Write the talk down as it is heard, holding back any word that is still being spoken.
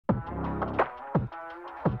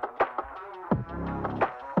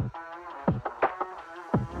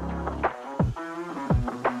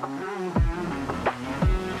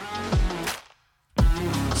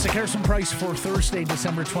Harrison Price for Thursday,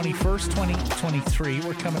 December 21st, 2023.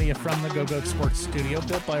 We're coming to you from the Go-Goat Sports Studio,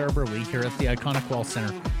 built by Arbor Lee here at the iconic Wall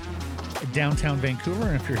Center, downtown Vancouver.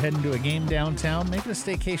 And if you're heading to a game downtown, make it a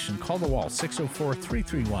staycation. Call the Wall,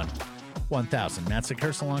 604-331-1000. Matt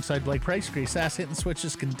Harrison alongside Blake Price. Grace Ass hitting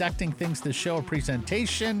switches, conducting things to show a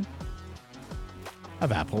presentation of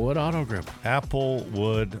Applewood Auto Group.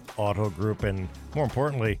 Applewood Auto Group, and more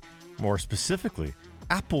importantly, more specifically,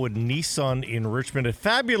 Applewood Nissan in Richmond. A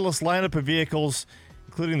fabulous lineup of vehicles,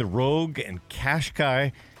 including the Rogue and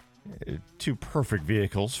Qashqai, two perfect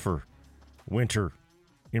vehicles for winter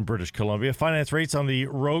in British Columbia. Finance rates on the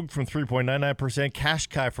Rogue from 3.99%,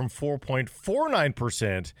 Qashqai from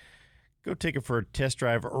 4.49%. Go take it for a test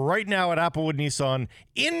drive right now at Applewood Nissan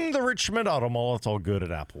in the Richmond Auto Mall. It's all good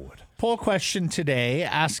at Applewood. Poll question today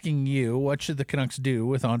asking you, what should the Canucks do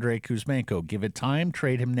with Andrei Kuzmenko? Give it time,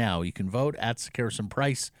 trade him now. You can vote at Harrison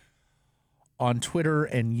Price on Twitter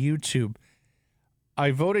and YouTube.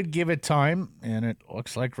 I voted give it time, and it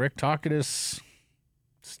looks like Rick Tocchet is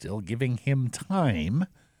still giving him time.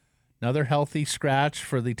 Another healthy scratch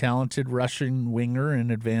for the talented Russian winger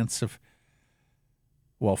in advance of,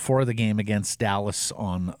 for the game against Dallas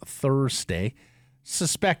on Thursday.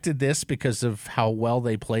 Suspected this because of how well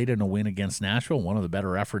they played in a win against Nashville, one of the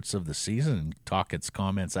better efforts of the season. And Tocchet's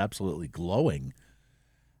comments absolutely glowing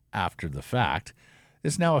after the fact.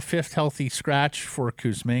 Is now a fifth healthy scratch for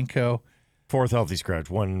Kuzmenko. Fourth healthy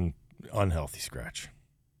scratch, one unhealthy scratch.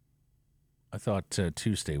 I thought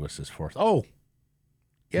Tuesday was his fourth. Oh,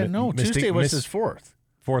 yeah, Tuesday was his fourth.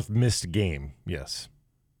 Fourth missed game, yes.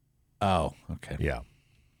 Oh, okay. Yeah.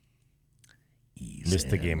 Missed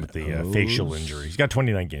the game with the facial injury. He's got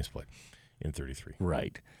 29 games played in 33.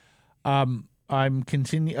 Right. I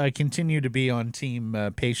continue to be on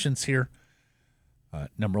team patience here.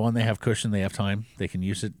 Number one, they have cushion. They have time. They can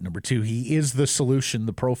use it. Number two, he is the solution,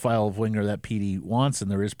 the profile of winger that PD wants, and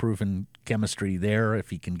there is proven chemistry there. If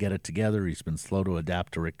he can get it together, he's been slow to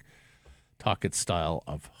adapt to Rick Tocchet's style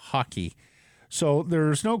of hockey. So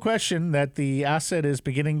there's no question that the asset is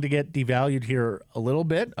beginning to get devalued here a little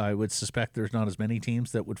bit. I would suspect there's not as many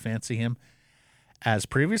teams that would fancy him as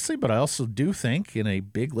previously, but I also do think in a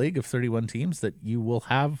big league of 31 teams that you will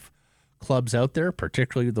have clubs out there,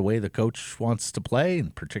 particularly the way the coach wants to play,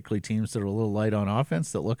 and particularly teams that are a little light on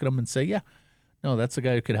offense, that look at him and say, yeah, no, that's a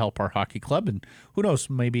guy who could help our hockey club. And who knows,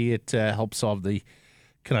 maybe it helps solve the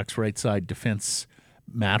Canucks right side defense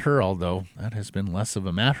matter, although that has been less of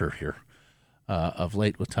a matter here of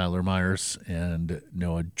late with Tyler Myers and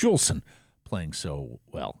Noah Juleson playing so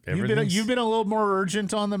well. You've been a little more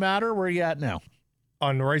urgent on the matter. Where are you at now?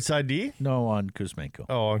 On the right side D? No, on Kuzmenko.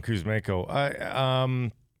 Oh, on Kuzmenko.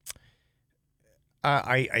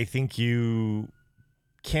 I think you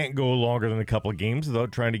can't go longer than a couple of games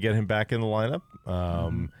without trying to get him back in the lineup.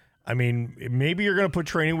 I mean, maybe you're going to put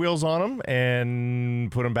training wheels on him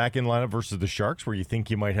and put him back in lineup versus the Sharks, where you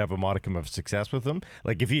think you might have a modicum of success with him.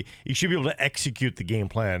 Like, if you should be able to execute the game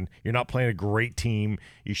plan. You're not playing a great team.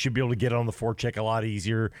 You should be able to get on the forecheck a lot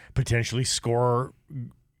easier, potentially score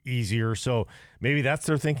easier. So maybe that's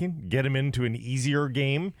their thinking. Get him into an easier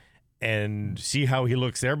game and see how he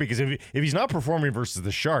looks there. Because if he's not performing versus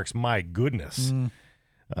the Sharks, my goodness.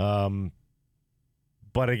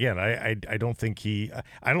 But again, I don't think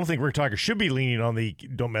Rick Tocchet should be leaning on the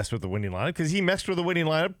don't mess with the winning lineup, because he messed with the winning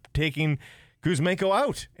lineup taking Kuzmenko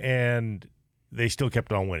out, and they still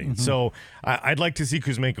kept on winning. So I'd like to see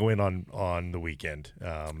Kuzmenko in on the weekend,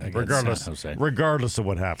 regardless of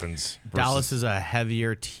what happens. Dallas is a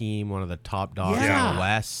heavier team, one of the top dogs in the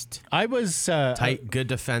West. I was tight, good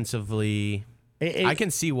defensively. I can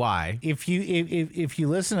see why. If you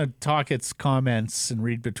listen to Tocchet's comments and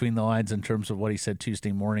read between the lines in terms of what he said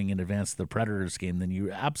Tuesday morning in advance of the Predators game, then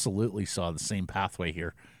you absolutely saw the same pathway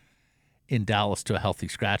here in Dallas to a healthy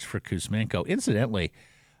scratch for Kuzmenko. Incidentally,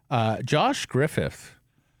 Josh Griffith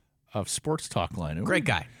of Sports Talk Line. Great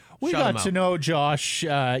guy. We got to know Josh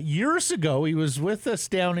years ago. He was with us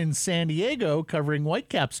down in San Diego covering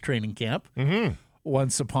Whitecaps training camp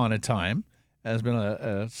once upon a time. Has been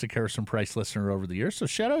a Harrison Price listener over the years. So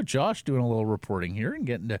shout out Josh doing a little reporting here and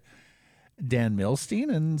getting to Dan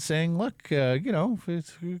Milstein and saying, look,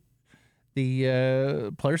 the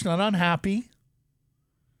player's not unhappy.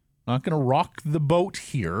 Not going to rock the boat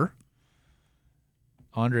here.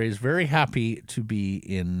 Andre is very happy to be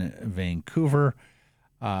in Vancouver.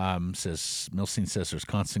 Milstein says there's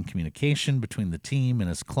constant communication between the team and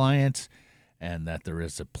his client, and that there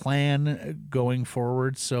is a plan going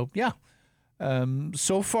forward. So, yeah.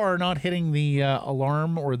 So far, not hitting the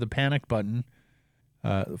alarm or the panic button.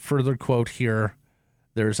 Further quote here.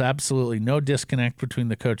 There's absolutely no disconnect between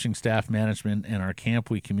the coaching staff, management, and our camp.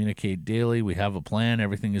 We communicate daily. We have a plan.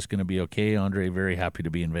 Everything is going to be okay. Andre, very happy to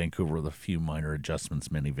be in Vancouver with a few minor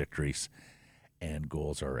adjustments, many victories, and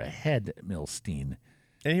goals are ahead, Milstein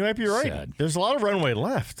And you might be right. said. There's a lot of runway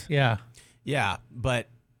left. Yeah. Yeah, but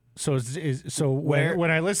So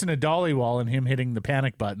when I listen to Dollywall and him hitting the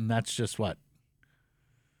panic button, that's just what?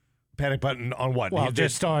 Panic button on what? Well,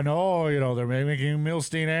 just on, they're making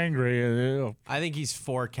Milstein angry. I think he's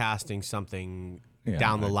forecasting something Yeah,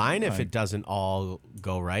 down the line if it doesn't all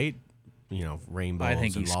go right. Rainbows I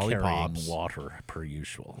think and he's lollipops. carrying water per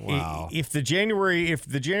usual. Wow. If the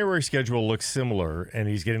January schedule looks similar and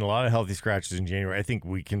he's getting a lot of healthy scratches in January, I think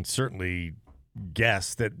we can certainly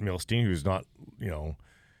guess that Milstein, who's not,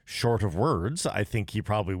 short of words, I think he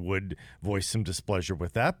probably would voice some displeasure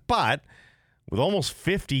with that. But with almost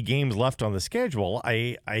 50 games left on the schedule,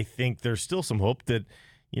 I think there's still some hope that,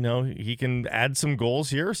 he can add some goals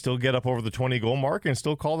here, still get up over the 20-goal mark, and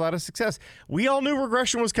still call that a success. We all knew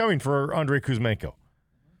regression was coming for Andrei Kuzmenko.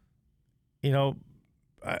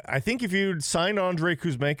 I think if you'd signed Andrei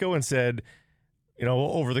Kuzmenko and said,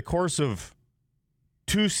 over the course of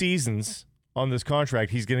 2 seasons on this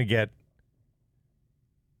contract, he's going to get,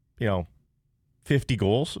 50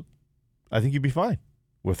 goals, I think you'd be fine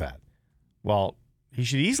with that. Well, he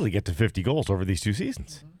should easily get to 50 goals over these 2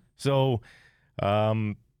 seasons. Mm-hmm. So,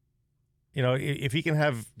 if he can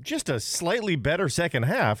have just a slightly better second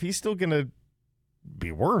half, he's still going to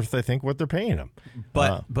be worth, I think, what they're paying him.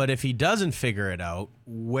 But if he doesn't figure it out,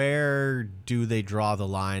 where do they draw the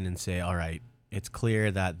line and say, all right, it's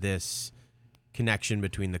clear that this connection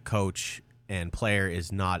between the coach and player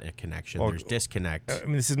is not a connection. There's disconnect. I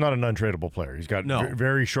mean, this is not an untradeable player. He's got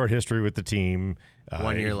very short history with the team.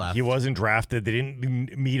 1 year left. He wasn't drafted. They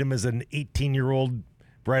didn't meet him as an 18-year-old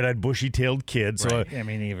bright-eyed, bushy-tailed kid. So, right.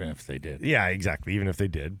 Even if they did. Yeah, exactly. Even if they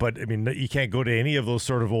did. But, you can't go to any of those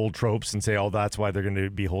sort of old tropes and say, oh, that's why they're going to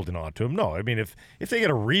be holding on to him. No, if they get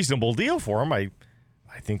a reasonable deal for him, I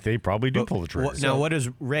think they probably do pull the trigger. Now, what does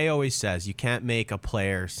Ray always says? You can't make a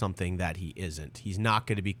player something that he isn't. He's not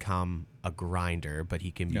going to become a grinder, but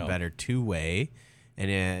he can be better two-way.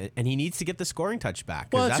 And he needs to get the scoring touch back.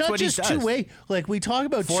 Well, it's that's not what just he does. two-way. Like we talk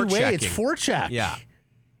about two-way, it's forecheck. Yeah.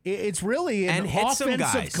 It's really an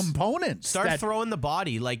offensive component. Start throwing the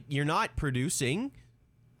body. Like, you're not producing.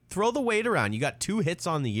 Throw the weight around. You got 2 hits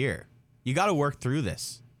on the year. You got to work through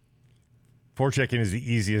this. Forechecking is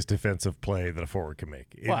the easiest defensive play that a forward can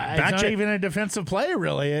make. Well, it's not even a defensive play,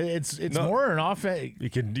 really. It's more an offense. You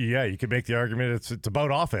can make the argument it's about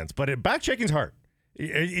offense, but backchecking's hard.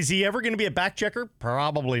 Is he ever going to be a back checker?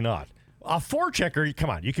 Probably not. A forechecker, come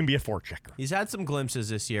on, you can be a forechecker. He's had some glimpses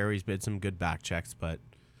this year where he's made some good back checks, but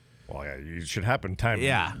well, yeah, it should happen time.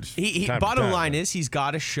 Yeah. Bottom line is he's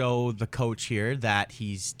got to show the coach here that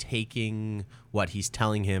he's taking what he's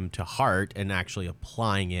telling him to heart and actually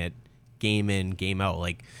applying it game in, game out.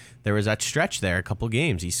 Like, there was that stretch there, a couple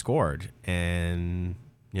games he scored, and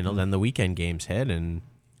then the weekend games hit and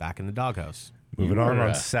back in the doghouse. Moving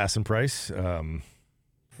on Sass and Price.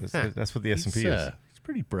 That's what the S&P is. It's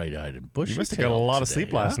pretty bright-eyed and bushy. You must have got a lot of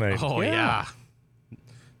sleep last night. Oh, yeah.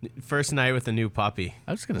 First night with a new puppy.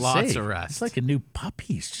 I was going to say. Lots of rest. It's like a new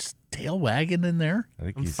puppy. He's just tail wagging in there. I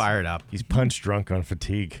think I'm fired up. He's punch drunk on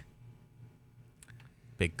fatigue.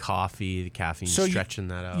 Big coffee, the caffeine stretching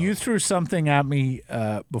that out. You threw something at me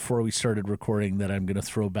before we started recording that I'm going to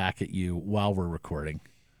throw back at you while we're recording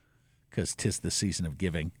because 'tis the season of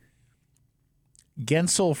giving.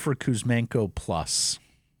 Gensel for Kuzmenko plus.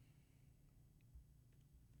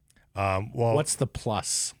 What's the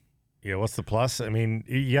plus? Yeah, what's the plus? I mean,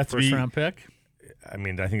 you have to First round pick? I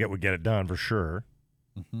mean, I think that would get it done for sure.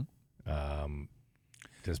 Mm-hmm.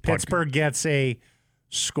 Pittsburgh gets a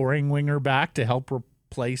scoring winger back to help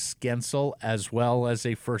replace Gensel as well as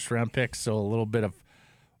a first round pick. So a little bit of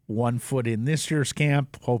 1 foot in this year's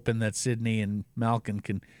camp, hoping that Sidney and Malkin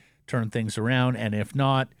can turn things around. And if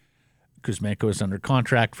not, Kuzmenko is under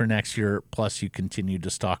contract for next year. Plus, you continue to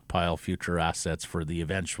stockpile future assets for the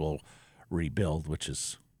eventual rebuild, which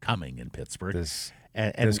is coming in Pittsburgh. Does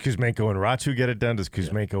Kuzmenko and Ratu get it done? Does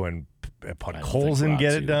Kuzmenko and Podkolzin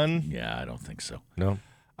get it done? Yeah, I don't think so. No.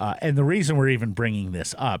 And the reason we're even bringing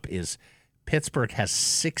this up is Pittsburgh has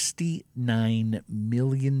 $69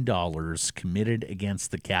 million committed against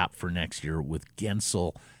the cap for next year, with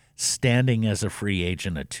Gensel standing as a free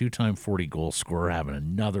agent, a 2-time 40-goal scorer, having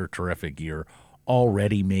another terrific year,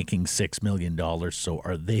 already making $6 million. So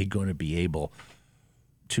are they going to be able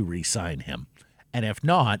to re-sign him? And if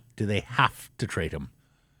not, do they have to trade him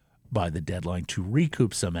by the deadline to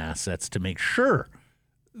recoup some assets to make sure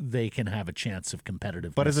they can have a chance of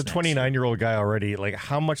competitive. But as a 29-year-old guy already, like,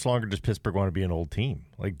 how much longer does Pittsburgh want to be an old team?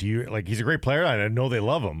 Like, he's a great player. I know they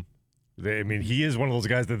love him. He is one of those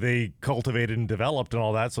guys that they cultivated and developed and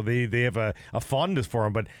all that, so they have a fondness for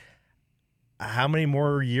him. But how many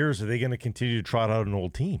more years are they going to continue to trot out an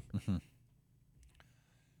old team? Mm-hmm.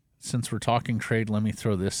 Since we're talking trade, let me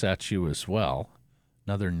throw this at you as well.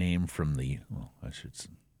 Another name from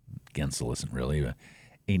Gensel isn't really, but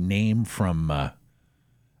a name from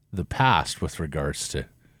the past with regards to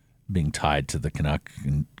being tied to the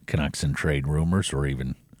Canucks in trade rumors or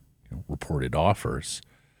even reported offers.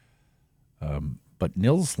 But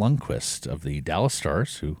Nils Lundqvist of the Dallas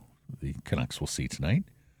Stars, who the Canucks will see tonight,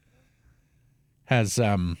 has,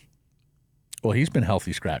 he's been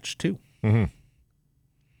healthy scratched too. Mm-hmm.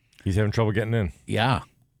 He's having trouble getting in. Yeah.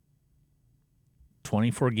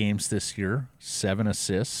 24 games this year, 7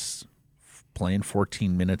 assists, playing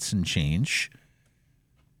 14 minutes and change.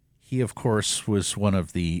 He, of course, was one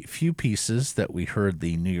of the few pieces that we heard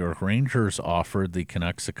the New York Rangers offered the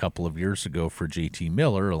Canucks a couple of years ago for JT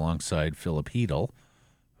Miller alongside Philip Hedl,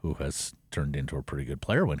 who has turned into a pretty good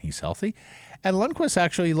player when he's healthy. And Lundqvist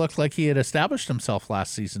actually looked like he had established himself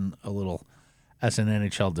last season a little as an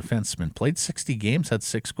NHL defenseman. Played 60 games, had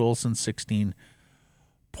 6 goals and 16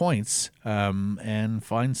 points, and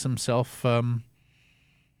finds himself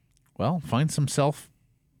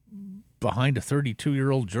behind a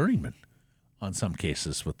 32-year-old journeyman on some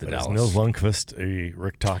cases with the Dallas. Is Nils Lundqvist a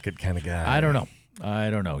Rick Tocchet kind of guy? I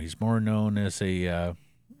don't know. He's more known as a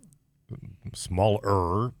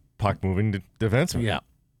smaller puck-moving defenseman. Yeah.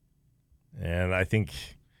 And I think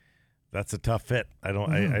that's a tough fit. I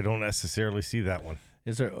don't necessarily see that one.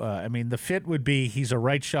 Is there? The fit would be he's a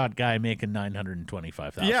right shot guy making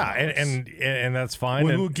 $925,000. Yeah, and that's fine.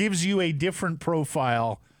 Who gives you a different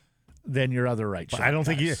profile than your other right shot. I don't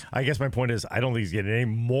think I guess my point is I don't think he's getting any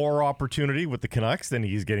more opportunity with the Canucks than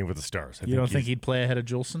he's getting with the Stars. You don't think he'd play ahead of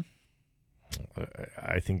Juleson?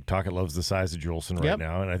 I think Tocchet loves the size of Juleson right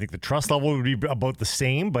now, and I think the trust level would be about the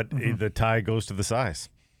same, but the tie goes to the size.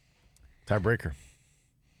 Tiebreaker.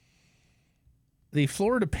 The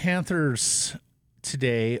Florida Panthers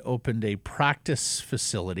today opened a practice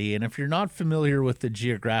facility, and if you're not familiar with the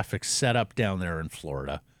geographic setup down there in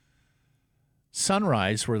Florida,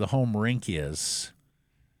 Sunrise, where the home rink is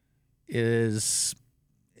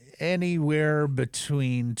anywhere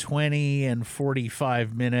between 20 and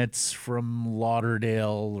 45 minutes from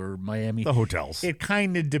Lauderdale or Miami. The hotels. It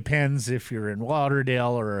kind of depends if you're in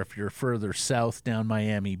Lauderdale or if you're further south down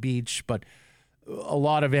Miami Beach, but a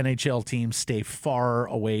lot of NHL teams stay far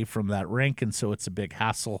away from that rink, and so it's a big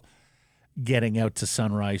hassle getting out to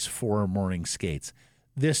Sunrise for morning skates.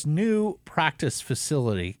 This new practice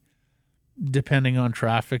facility, depending on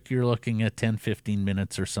traffic, you're looking at 10, 15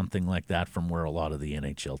 minutes or something like that from where a lot of the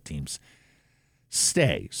NHL teams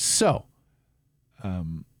stay. So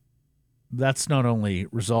that's not only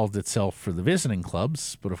resolved itself for the visiting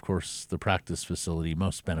clubs, but of course the practice facility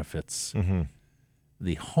most benefits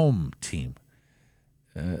the home team.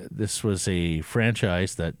 This was a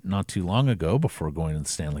franchise that not too long ago, before going to the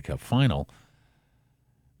Stanley Cup final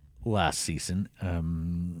last season,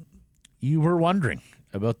 you were wondering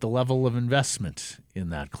about the level of investment in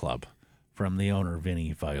that club from the owner,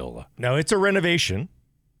 Vinny Viola. Now, it's a renovation.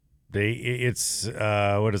 It's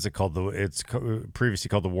what is it called? It's previously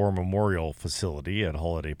called the War Memorial Facility at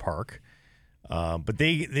Holiday Park. But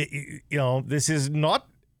they this is not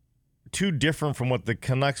too different from what the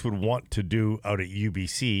Canucks would want to do out at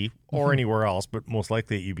UBC or anywhere else, but most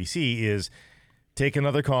likely at UBC, is take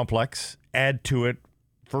another complex, add to it,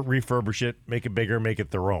 refurbish it, make it bigger, make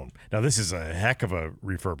it their own. Now, this is a heck of a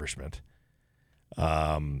refurbishment.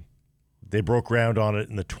 They broke ground on it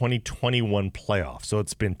in the 2021 playoffs, so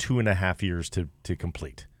it's been 2.5 years to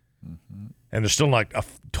complete. And they're still not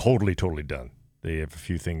totally done. They have a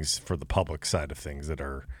few things for the public side of things that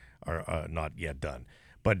are not yet done.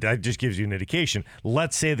 But that just gives you an indication.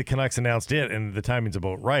 Let's say the Canucks announced it, and the timing's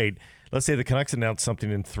about right. Let's say the Canucks announced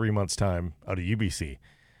something in 3 months' time out of UBC.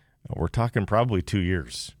 We're talking probably 2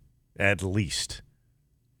 years, at least,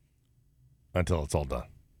 until it's all done.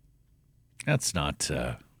 That's not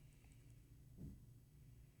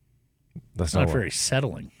That's not very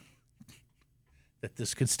settling. That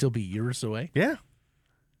this could still be years away. Yeah.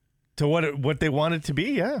 To what they want it to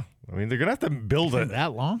be, yeah. I mean, they're going to have to build it.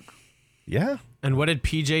 That long? Yeah. And what did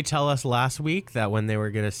PJ tell us last week? That when they were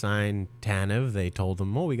going to sign Tanev, they told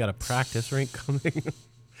him, we got a practice rink coming.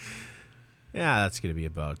 Yeah, that's going to be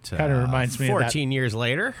about kind of reminds me 14 years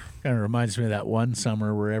later. Kind of reminds me of that one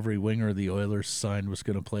summer where every winger the Oilers signed was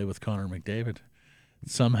going to play with Connor McDavid.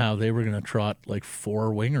 Somehow they were going to trot like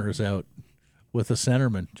 4 wingers out with a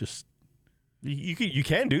centerman. Just You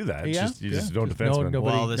can do that. You just don't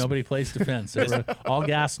defenseman. Nobody plays defense. All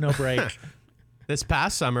gas, no break. This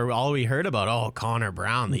past summer, all we heard about, Connor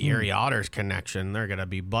Brown, the Erie Otters connection. They're going to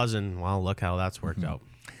be buzzing. Well, look how that's worked out.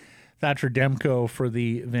 Thatcher Demko for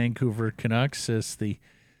the Vancouver Canucks as the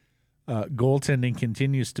goaltending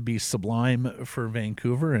continues to be sublime for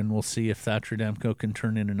Vancouver, and we'll see if Thatcher Demko can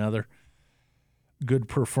turn in another good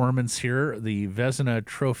performance here. The Vezina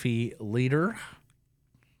Trophy leader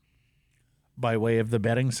by way of the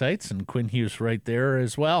betting sites, and Quinn Hughes right there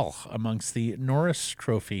as well amongst the Norris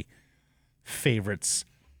Trophy favorites.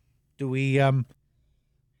 Do we I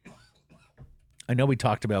know we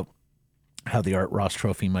talked about how the Art Ross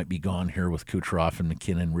Trophy might be gone here with Kucherov and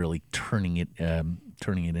McKinnon really turning it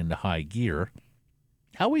into high gear.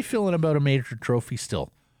 How are we feeling about a major trophy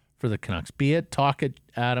still for the Canucks? Be it Tocchet,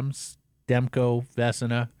 Adams, Demko,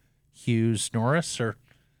 Vezina, Hughes, Norris, or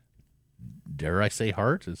dare I say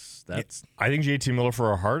Hart? I think JT Miller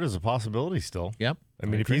for a Hart is a possibility still. Yep. I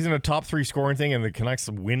mean, if he's in a top 3 scoring thing and the Canucks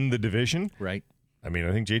win the division, right? I mean,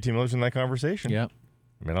 I think JT Miller's in that conversation. Yeah.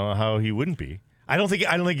 I mean, I don't know how he wouldn't be. I don't think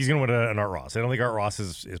he's going to win an Art Ross. I don't think Art Ross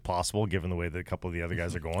is possible given the way that a couple of the other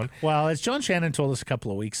guys are going. Well, as John Shannon told us a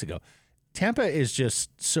couple of weeks ago, Tampa is just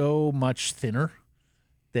so much thinner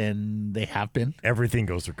than they have been. Everything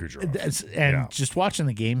goes through Kucherov. Just watching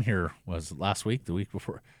the game here was last week, the week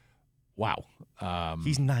before. Wow.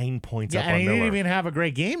 He's 9 points up on and he Miller. didn't even have a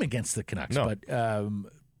great game against the Canucks. No. But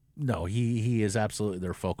no, he is absolutely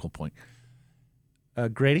their focal point.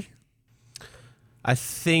 Grady? I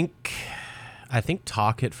think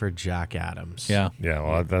Tocchet for Jack Adams. Yeah. Yeah,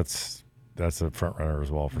 well, that's a front runner as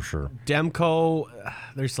well for sure. Demko,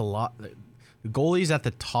 there's a lot. The goalies at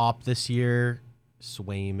the top this year,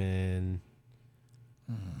 Swayman.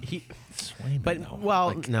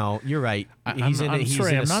 No, you're right. He's in a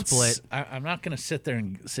split. I'm not going to sit there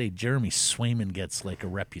and say Jeremy Swayman gets like a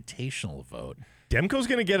reputational vote. Demko's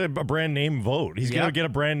going to get a brand name vote. He's going to get a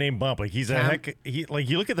brand name bump. Like you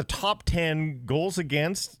look at the top 10 goals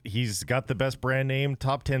against, he's got the best brand name,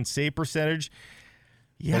 top 10 save percentage.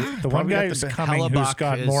 Yeah, the one guy who's coming who's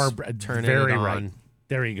got more very right. On.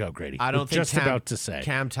 There you go, Grady. I don't think about to say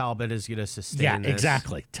Cam Talbot is going to sustain. Yeah, this.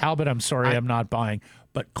 exactly. Talbot, I'm sorry, I'm not buying,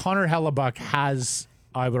 but Connor Hellebuck has,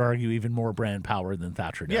 I would argue, even more brand power than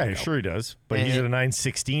Thatcher. Yeah, sure he does. But he's at a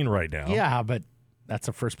 916 right now. Yeah, but that's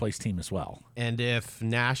a first place team as well. And if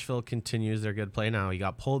Nashville continues their good play now, he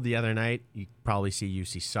got pulled the other night. You probably see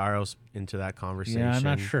UC Saros into that conversation. Yeah, I'm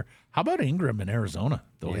not sure. How about Ingram in Arizona,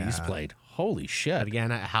 the way he's played? Holy shit. But again,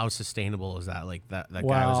 how sustainable is that? Like that guy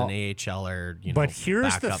was an AHLer, But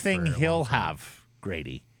here's the thing he'll have,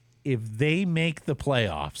 Grady. If they make the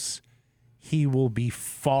playoffs, he will be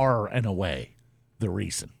far and away the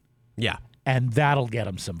reason. Yeah. And that'll get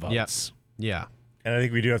him some votes. Yeah. And I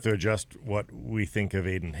think we do have to adjust what we think of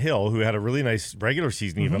Aiden Hill, who had a really nice regular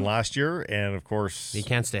season even last year. And, of course... He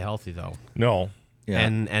can't stay healthy, though. No. Yeah.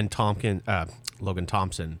 And Logan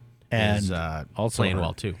Thompson is also playing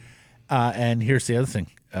well, too. And here's the other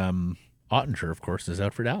thing. Ottinger, of course, is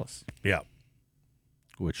out for Dallas. Yeah.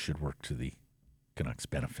 Which should work to the Canucks'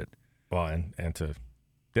 benefit. Well, and to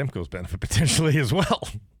Demko's benefit potentially as well.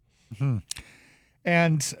 Mm-hmm.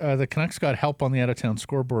 And the Canucks got help on the out-of-town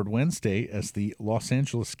scoreboard Wednesday as the Los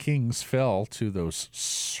Angeles Kings fell to those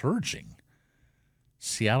surging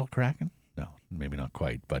Seattle Kraken? No, maybe not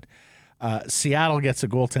quite. But Seattle gets a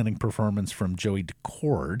goaltending performance from Joey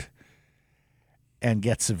Decord and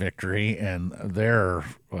gets a victory. And they're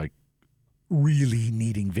like really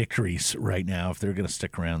needing victories right now if they're going to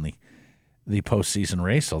stick around the postseason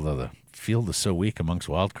race. Although the field is so weak amongst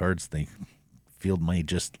wild cards, the field may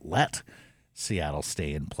just let Seattle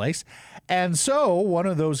stay in place. And so one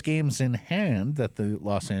of those games in hand that the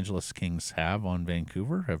Los Angeles Kings have on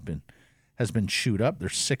Vancouver has been chewed up. They're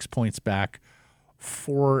 6 points back,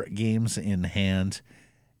 4 games in hand.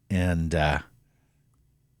 And the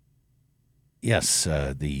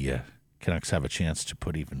Canucks have a chance to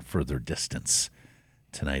put even further distance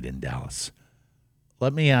tonight in Dallas.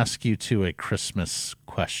 Let me ask you a Christmas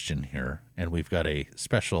question here. And we've got a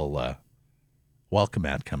special welcome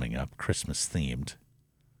ad coming up, Christmas-themed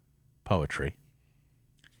poetry.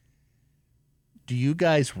 Do you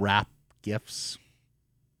guys wrap gifts?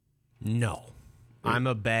 No. I'm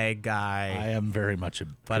a bag guy. I am very much a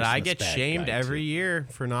But I get Christmas bag shamed guy, every too. year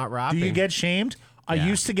for not wrapping. Do you get shamed? I Yeah.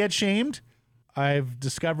 used to get shamed. I've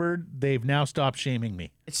discovered they've now stopped shaming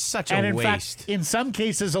me. It's such And a in waste. fact, in some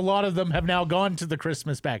cases, a lot of them have now gone to the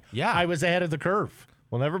Christmas bag. Yeah. I was ahead of the curve.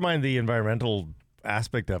 Well, never mind the environmental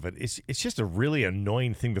aspect of it, it's just a really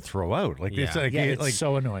annoying thing to throw out. Like Yeah. it's like, It's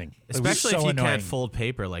so annoying. Especially so if you annoying. can't fold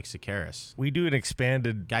paper like Sakaris. we do an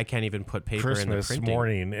expanded Guy can't even put paper in the Christmas printing.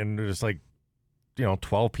 morning, and there's like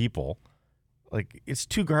 12 people. Like it's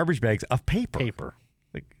 2 garbage bags of paper.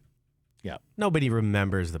 Like Nobody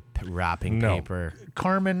remembers the wrapping No. paper.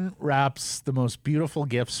 Carmen wraps the most beautiful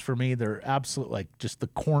gifts for me. They're absolute, like, just the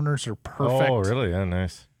corners are perfect. oh really? Yeah,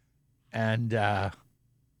 nice. And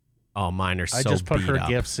Oh, mine are so I just put beat her up.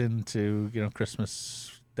 gifts into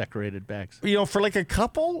Christmas decorated bags. For like a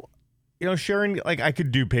couple, sharing, like I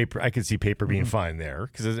could do paper. I could see paper being fine there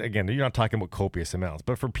because again, you're not talking about copious amounts.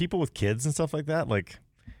 But for people with kids and stuff like that, like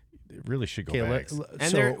it really should go bags.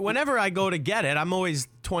 And whenever I go to get it, I'm always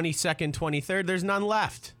 22nd, 23rd. There's none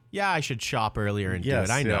left. Yeah, I should shop earlier and do it.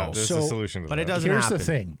 I know. There's So- a solution to but that. it doesn't Here's happen. the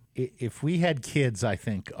thing: if we had kids, I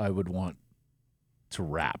think I would want to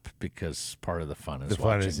wrap because part of the fun is The fun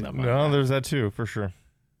watching is them. no, there's that too for sure.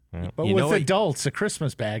 But You know with what- adults, a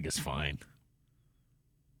Christmas bag is fine.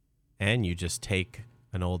 And you just take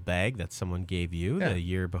an old bag that someone gave you Yeah. the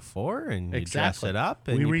year before and you Exactly. dress it up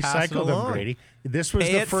and we you pass it recycle them, along. Grady. This was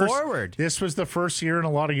Pay the it first. forward. This was the first year in a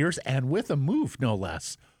lot of years, and with a move, no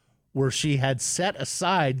less, where she had set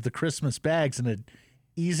aside the Christmas bags in an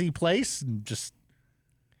easy place and just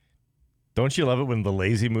Don't you love it when the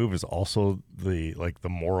lazy move is also the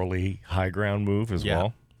morally high ground move as Yeah.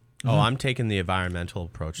 well? Oh, I'm taking the environmental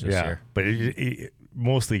approach this year. But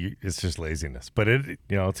mostly it's just laziness. But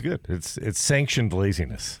it's good. It's sanctioned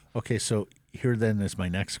laziness. okay. So here then is my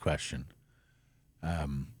next question.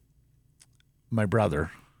 My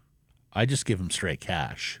brother, I just give him straight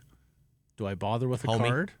cash. Do I bother with a Homie.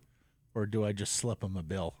 card, or do I just slip him a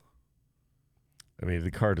bill? I mean,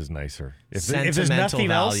 the card is nicer. If there's Sentimental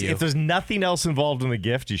nothing else, value. if there's nothing else involved in the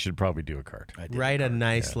gift, you should probably do a card. I did Write a card.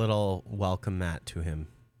 nice little welcome mat to him.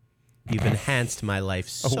 You've enhanced my life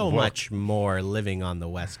so well. much more living on the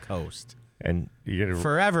West Coast. And you got to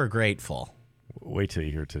Forever grateful. wait till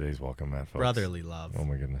you hear today's welcome mat, folks. Brotherly love. Oh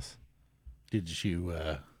my goodness. Did you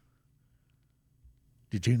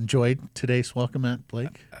enjoy today's welcome mat,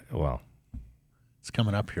 Blake? Well, It's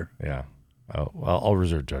coming up here. yeah. I'll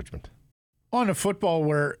reserve judgment. On to football,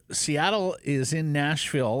 where Seattle is in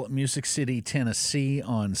Nashville, Music City, Tennessee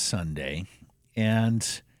on Sunday.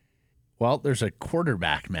 And, well, there's a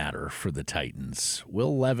quarterback matter for the Titans.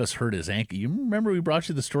 Will Levis hurt his ankle. You remember we brought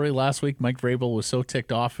you the story last week? Mike Vrabel was so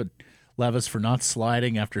ticked off at Levis for not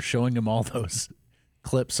sliding after showing him all those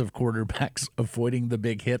clips of quarterbacks avoiding the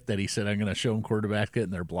big hit that he said, I'm going to show him quarterbacks getting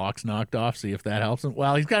their blocks knocked off, see if that helps him.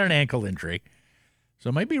 Well, he's got an ankle injury. So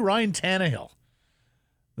it might be Ryan Tannehill,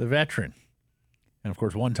 the veteran. And, of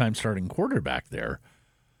course, one-time starting quarterback there.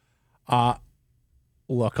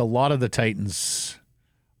 Look, a lot of the Titans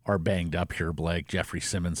are banged up here, Blake. Jeffrey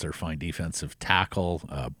Simmons, their fine defensive tackle.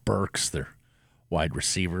 Burks, their wide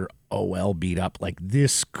receiver. OL beat up. Like,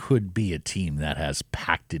 this could be a team that has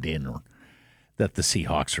packed it in or that the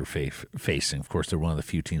Seahawks are facing. Of course, they're one of the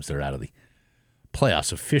few teams that are out of the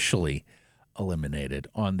playoffs officially eliminated.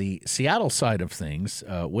 On the Seattle side of things,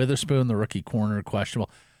 Witherspoon, the rookie corner,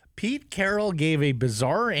 questionable. Pete Carroll gave a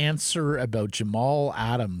bizarre answer about Jamal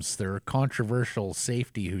Adams, their controversial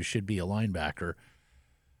safety who should be a linebacker.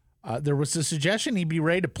 There was a suggestion he'd be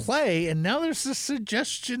ready to play, and now there's a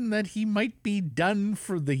suggestion that he might be done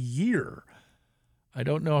for the year. I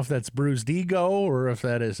don't know if that's bruised ego or if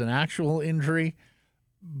that is an actual injury,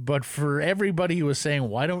 but for everybody who was saying,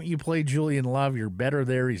 why don't you play Julian Love? You're better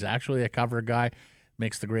there. He's actually a cover guy.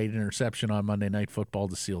 Makes the great interception on Monday Night Football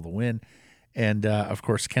to seal the win. And, of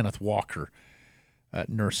course, Kenneth Walker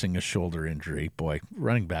nursing a shoulder injury. Boy,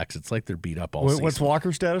 running backs, it's like they're beat up all season. What's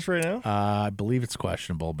Walker's status right now? I believe it's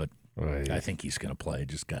questionable, but I think he's going to play.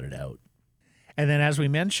 Just got it out. And then, as we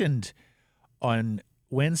mentioned on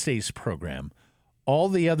Wednesday's program, all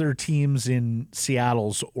the other teams in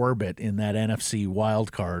Seattle's orbit in that NFC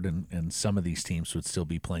wild card, and some of these teams would still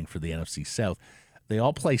be playing for the NFC South, they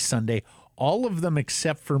all play Sunday. All of them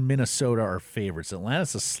except for Minnesota are favorites.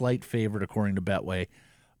 Atlanta's a slight favorite according to Betway,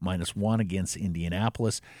 -1 against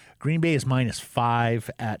Indianapolis. Green Bay is -5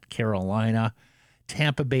 at Carolina.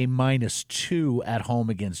 Tampa Bay -2 at home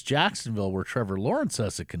against Jacksonville, where Trevor Lawrence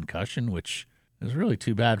has a concussion, which is really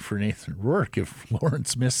too bad for Nathan Rourke. If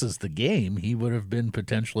Lawrence misses the game, he would have been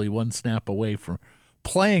potentially one snap away from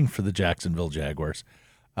playing for the Jacksonville Jaguars.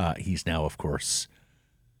 He's now, of course,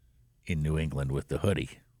 in New England with the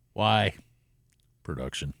hoodie. Why?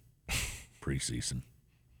 Production. Preseason.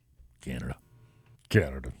 Canada.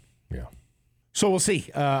 Yeah. So we'll see.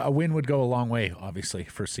 A win would go a long way, obviously,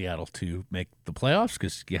 for Seattle to make the playoffs,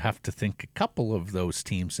 because you have to think a couple of those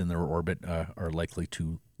teams in their orbit are likely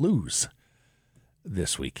to lose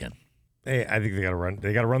this weekend. Hey, I think they got to run.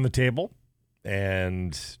 They got to run the table,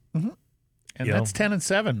 and that's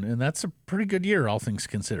 10-7, and that's a pretty good year, all things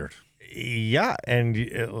considered. Yeah, and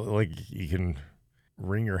you can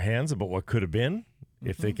wring your hands about what could have been.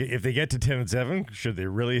 If they get to 10-7, should they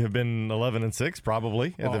really have been 11-6?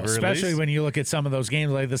 Probably at the very especially least. when you look at some of those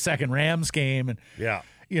games, like the second Rams game,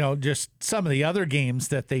 and just some of the other games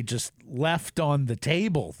that they just left on the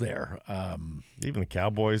table there. Even the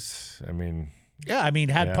Cowboys.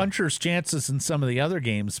 Had puncher's chances in some of the other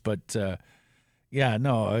games, but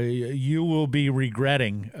you will be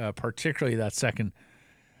regretting, particularly that second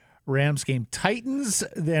Rams game. Titans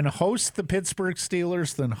then host the Pittsburgh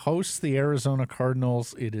Steelers, then host the Arizona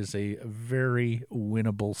Cardinals. It is a very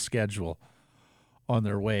winnable schedule on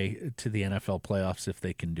their way to the NFL playoffs if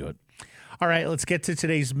they can do it. All right, let's get to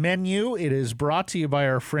today's menu. It is brought to you by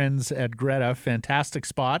our friends at Greta. Fantastic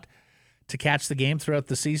spot to catch the game throughout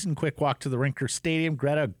the season. Quick walk to the Rinker Stadium.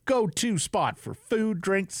 Greta, go-to spot for food,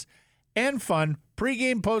 drinks, and fun.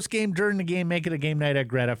 Pre-game, post-game, during the game. Make it a game night at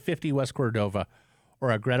Greta, 50 West Cordova, or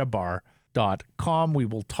at gretabar.com. We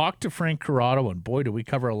will talk to Frank Corrado, and boy, do we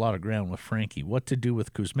cover a lot of ground with Frankie. What to do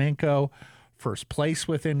with Kuzmenko, first place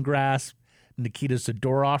within grasp. Nikita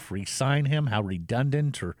Zadorov, re-sign him. How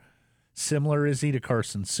redundant or similar is he to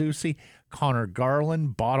Carson Soucy? Connor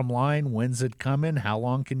Garland, bottom line, when's it coming? How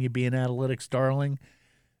long can you be an analytics darling?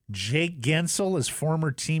 Jake Gensel, his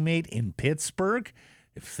former teammate in Pittsburgh.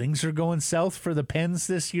 If things are going south for the Pens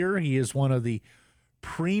this year, he is one of the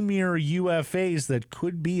premier UFAs that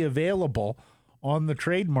could be available on the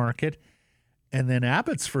trade market. And then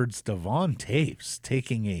Abbotsford's Devon Taves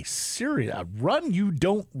taking a run you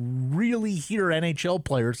don't really hear NHL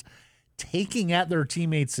players taking at their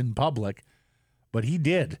teammates in public, but he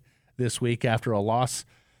did this week after a loss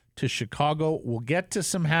to Chicago. We'll get to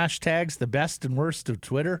some hashtags, the best and worst of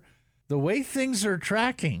Twitter. The way things are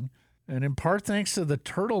tracking, and in part thanks to the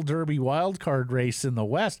Turtle Derby wildcard race in the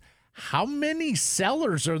West, how many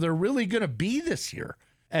sellers are there really going to be this year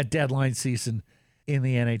at deadline season in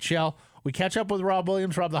the NHL? We catch up with Rob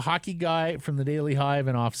Williams, Rob the hockey guy from the Daily Hive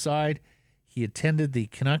and Offside. He attended the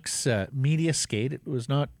Canucks media skate. It was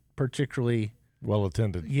not particularly well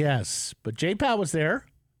attended. Yes, but J-Pat was there.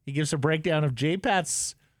 He gives a breakdown of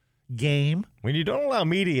J-Pat's game. When you don't allow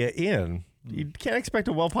media in, you can't expect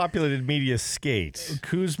a well-populated media skate.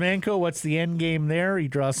 Kuzmenko, what's the end game there? He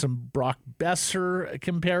draws some Brock Besser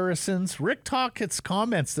comparisons. Rick Tocchet's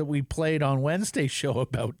comments that we played on Wednesday's show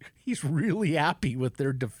about he's really happy with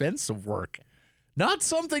their defensive work. Not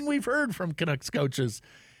something we've heard from Canucks coaches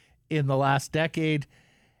in the last decade.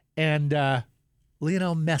 And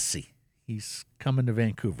Lionel Messi, he's coming to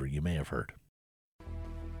Vancouver, you may have heard.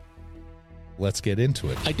 Let's get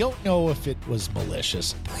into it. I don't know if it was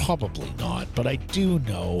malicious. Probably not. But I do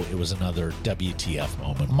know it was another WTF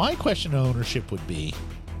moment. My question to ownership would be,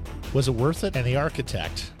 was it worth it? And the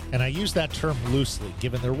architect, and I use that term loosely,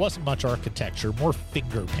 given there wasn't much architecture, more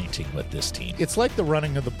finger painting with this team. It's like the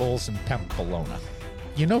running of the Bulls in Pamplona.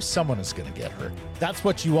 You know someone is going to get hurt. That's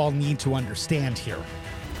what you all need to understand here,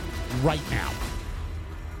 right now.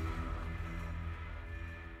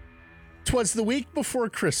 'Twas the week before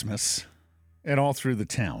Christmas, and all through the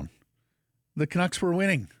town, the Canucks were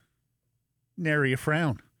winning. Nary a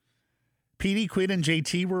frown. Petey, Quinn, and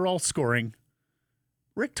JT were all scoring.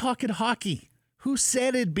 Rick talking hockey. Who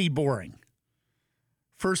said it'd be boring?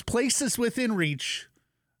 First place is within reach.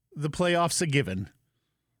 The playoffs a given.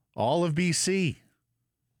 All of BC,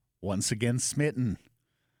 once again smitten.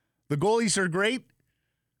 The goalies are great.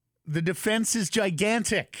 The defense is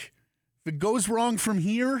gigantic. If it goes wrong from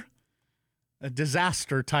here, a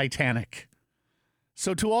disaster Titanic.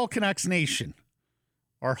 So to all Canucks Nation,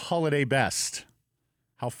 our holiday best.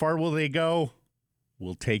 How far will they go?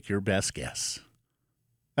 We'll take your best guess.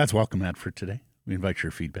 That's welcome ad for today. We invite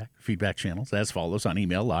your feedback channels as follows on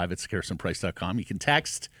email live at scarsonprice.com. You can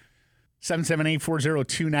text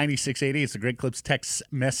 778-402-9680. It's the Great Clips text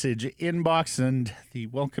message inbox, and the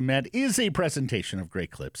welcome ad is a presentation of Great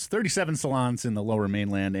Clips. 37 salons in the Lower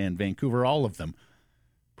Mainland and Vancouver, all of them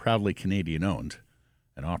proudly Canadian owned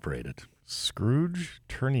and operated. Scrooge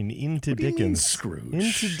turning into What do you mean, Dickens.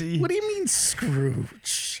 Scrooge? What do you mean,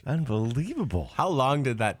 Scrooge? Unbelievable. How long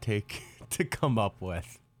did that take to come up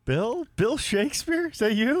with? Bill Shakespeare? Is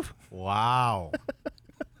that you? Wow.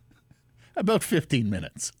 About 15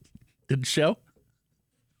 minutes. Did it show?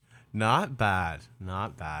 Not bad.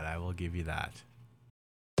 Not bad. I will give you that.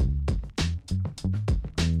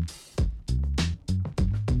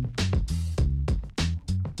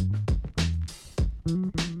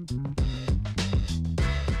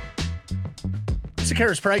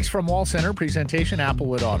 Sekeres Price from Wall Center, presentation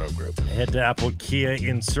Applewood Auto Group. Head to Apple Kia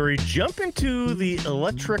in Surrey. Jump into the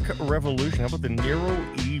electric revolution. How about the Nero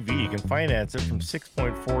EV? You can finance it from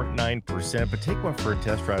 6.49%, but take one for a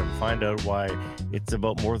test drive and find out why it's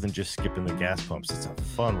about more than just skipping the gas pumps. It's a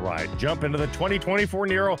fun ride. Jump into the 2024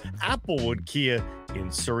 Nero Applewood Kia in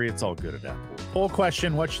Surrey. It's all good at Applewood. Poll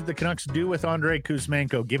question, what should the Canucks do with Andrei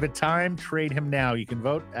Kuzmenko? Give it time, trade him now. You can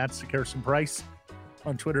vote at Sekeres Price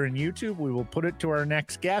on Twitter and YouTube. We will put it to our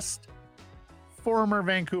next guest, former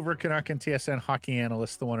Vancouver Canuck and TSN hockey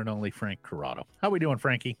analyst, the one and only Frank Corrado. How we doing,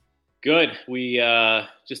 Frankie? Good. We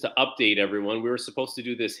just to update everyone, we were supposed to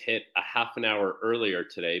do this hit a half an hour earlier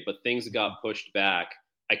today, but things got pushed back.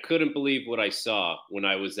 I couldn't believe what I saw when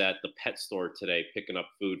I was at the pet store today picking up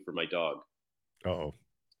food for my dog. Uh-oh.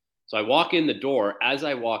 So I walk in the door. As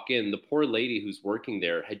I walk in, the poor lady who's working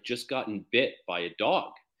there had just gotten bit by a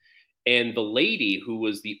dog. And the lady who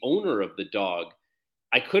was the owner of the dog,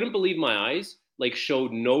 I couldn't believe my eyes, like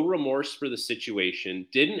showed no remorse for the situation,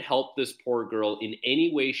 didn't help this poor girl in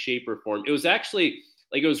any way, shape, or form. It was actually,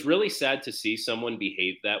 like, it was really sad to see someone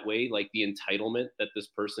behave that way. Like, the entitlement that this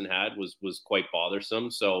person had was quite bothersome.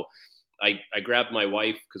 So I grabbed my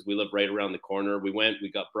wife because we live right around the corner. We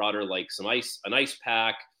brought her like an ice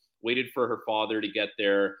pack, waited for her father to get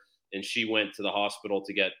there, and she went to the hospital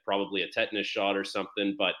to get probably a tetanus shot or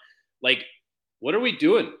something. But like, what are we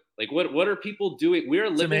doing? Like, what are people doing? We are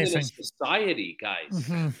living in a society, guys.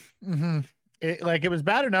 It was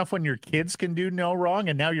bad enough when your kids can do no wrong,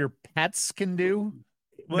 and now your pets can do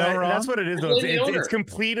no wrong. That's what it is, though. It's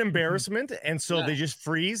complete embarrassment, and so they just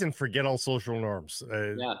freeze and forget all social norms.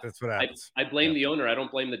 That's what happens. I blame the owner. I don't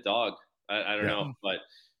blame the dog. I don't know, but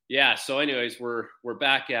yeah. So, anyways, we're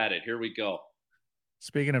back at it. Here we go.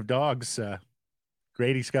 Speaking of dogs,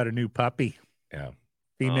 Grady's got a new puppy. Yeah.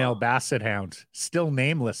 Female basset hound, still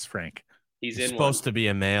nameless, Frank. He's supposed to be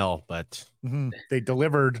a male, but they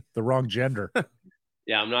delivered the wrong gender.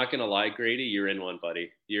 Yeah, I'm not gonna lie, Grady, you're in one,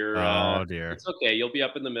 buddy. You're oh dear. It's okay. You'll be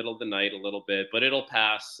up in the middle of the night a little bit, but it'll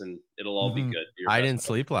pass and it'll all be good. I didn't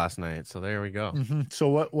sleep last night, so there we go. So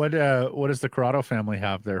what does the Corrado family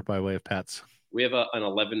have there by way of pets? We have an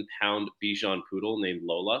 11-pound Bichon poodle named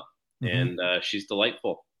Lola, and she's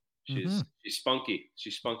delightful. She's spunky.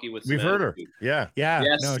 She's spunky with. We've heard her. Yeah.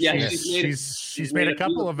 Yes. No, yeah. She's made a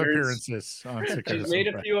couple of appearances on She's made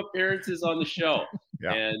a few appearances on the show.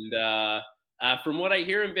 Yeah. And from what I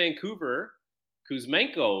hear in Vancouver,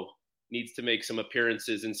 Kuzmenko needs to make some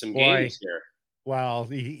appearances in some games here. Well,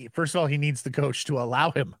 first of all, he needs the coach to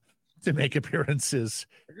allow him to make appearances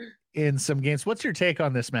in some games. What's your take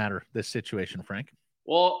on this situation, Frank?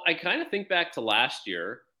 Well, I kind of think back to last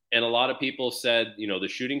year. And a lot of people said, the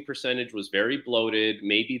shooting percentage was very bloated.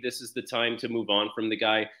 Maybe this is the time to move on from the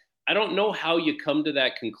guy. I don't know how you come to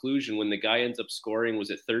that conclusion when the guy ends up scoring. Was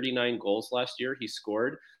it 39 goals last year he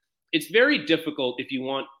scored? It's very difficult if you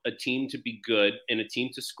want a team to be good and a team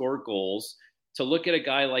to score goals to look at a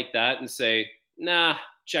guy like that and say, nah,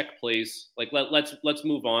 check please. Like let's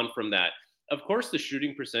move on from that. Of course, the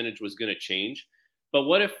shooting percentage was going to change. But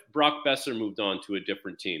what if Brock Besser moved on to a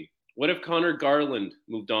different team? What if Connor Garland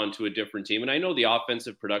moved on to a different team? And I know the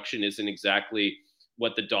offensive production isn't exactly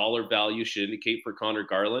what the dollar value should indicate for Connor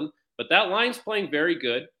Garland, but that line's playing very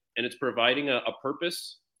good, and it's providing a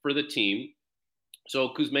purpose for the team.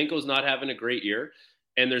 So Kuzmenko's not having a great year,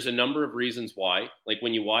 and there's a number of reasons why. Like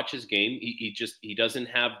when you watch his game, he doesn't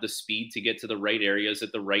have the speed to get to the right areas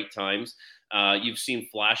at the right times. You've seen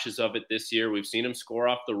flashes of it this year. We've seen him score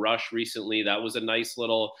off the rush recently. That was a nice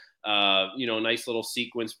little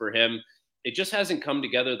sequence for him. It just hasn't come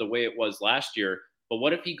together the way it was last year. But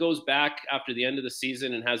what if he goes back after the end of the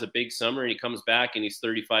season and has a big summer and he comes back and he's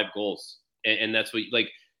 35 goals? And that's what,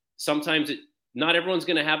 like, sometimes not everyone's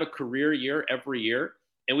going to have a career year every year.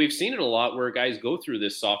 And we've seen it a lot where guys go through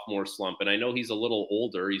this sophomore slump. And I know he's a little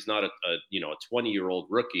older. He's not a 20-year-old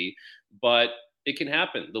rookie, but it can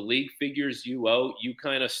happen. The league figures you out. You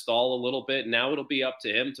kind of stall a little bit. Now it'll be up to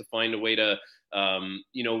him to find a way to,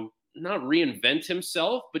 not reinvent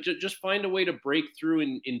himself, but just find a way to break through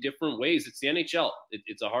in different ways. It's the NHL.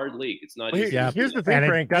 It's a hard league. It's not easy. Yeah, here's the thing, and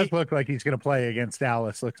Frank. It does look like he's going to play against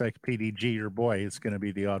Dallas. Looks like PDG, your boy, is going to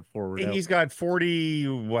be the odd forward. He's got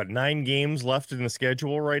 9 games left in the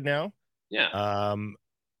schedule right now. Yeah.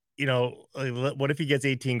 What if he gets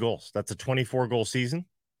 18 goals? That's a 24-goal season.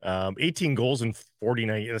 18 goals in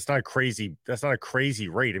 49. That's not a crazy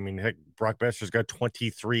rate. I mean, heck, Brock Besser's got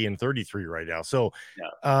 23 and 33 right now. So,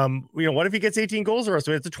 what if he gets 18 goals the rest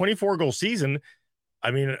of it? It's a 24-goal season.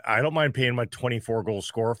 I mean, I don't mind paying my 24 goal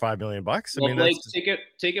scorer $5 million. I Well, mean, Blake, that's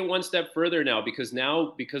take it one step further now, because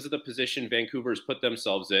because of the position Vancouver's put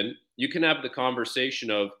themselves in, you can have the conversation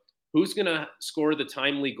of who's going to score the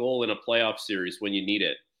timely goal in a playoff series when you need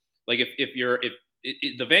it. Like if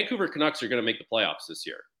the Vancouver Canucks are going to make the playoffs this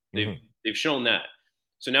year, they've shown that.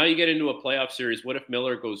 So now you get into a playoff series. What if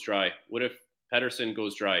Miller goes dry? What if Pettersson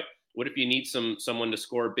goes dry? What if you need someone to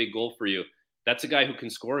score a big goal for you? That's a guy who can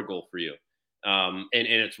score a goal for you, and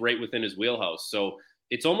it's right within his wheelhouse. So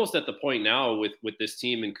it's almost at the point now with this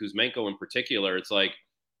team and Kuzmenko in particular. It's like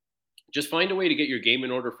just find a way to get your game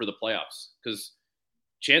in order for the playoffs, because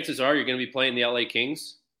chances are you're going to be playing the LA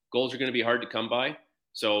Kings. Goals are going to be hard to come by,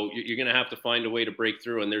 so you're going to have to find a way to break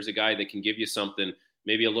through. And there's a guy that can give you something,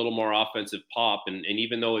 maybe a little more offensive pop. And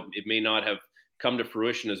even though it may not have come to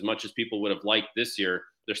fruition as much as people would have liked this year,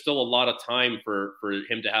 there's still a lot of time for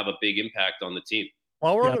him to have a big impact on the team.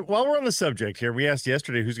 while we're on the subject here, we asked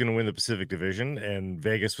yesterday who's going to win the Pacific Division, and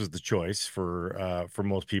Vegas was the choice for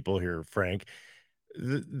most people here. Frank,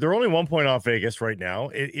 they're only 1 point off Vegas right now.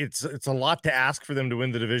 It's a lot to ask for them to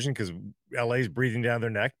win the division because LA's breathing down their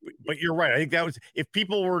neck. But you're right. I think that was, if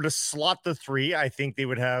people were to slot the three, I think they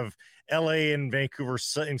would have LA and Vancouver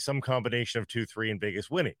in some combination of 2-3 and Vegas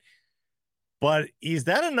winning. But is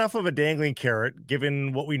that enough of a dangling carrot,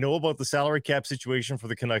 given what we know about the salary cap situation for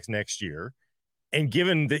the Canucks next year? And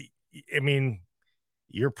given that, I mean,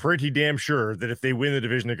 you're pretty damn sure that if they win the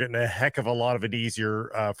division, they're getting a heck of a lot of an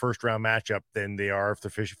easier first-round matchup than they are if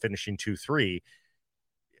they're finishing 2-3.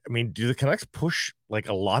 I mean, do the Canucks push like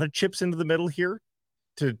a lot of chips into the middle here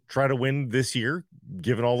to try to win this year,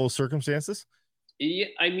 given all those circumstances? Yeah,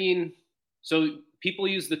 I mean, so people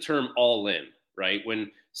use the term all in, right?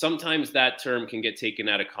 When sometimes that term can get taken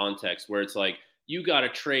out of context, where it's like, you got to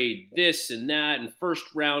trade this and that and first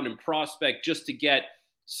round and prospect just to get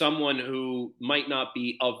someone who might not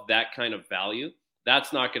be of that kind of value.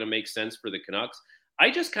 That's not going to make sense for the Canucks.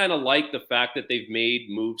 I just kind of like the fact that they've made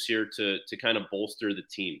moves here to kind of bolster the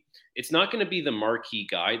team. It's not going to be the marquee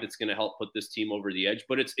guy that's going to help put this team over the edge,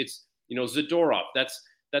 but it's Zadorov.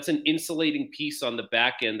 That's an insulating piece on the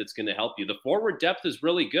back end that's going to help you. The forward depth is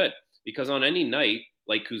really good, because on any night,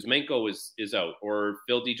 like Kuzmenko is out, or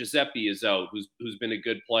Phil DiGiuseppe is out, who's been a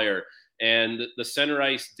good player, and the center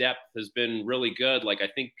ice depth has been really good. Like, I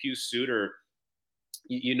think Pius Suter,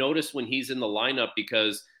 you notice when he's in the lineup,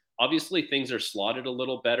 because obviously things are slotted a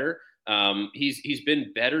little better. He's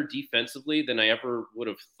been better defensively than I ever would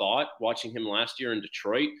have thought watching him last year in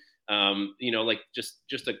Detroit. Like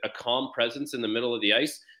just a calm presence in the middle of the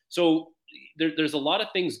ice. So there's a lot of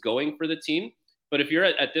things going for the team. But if you're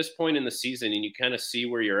at this point in the season and you kind of see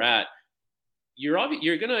where you're at, you're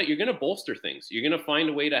gonna bolster things. You're gonna find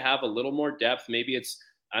a way to have a little more depth. Maybe it's,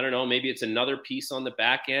 I don't know, maybe it's another piece on the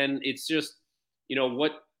back end. It's just,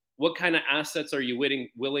 what kind of assets are you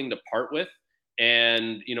willing to part with,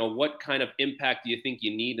 and what kind of impact do you think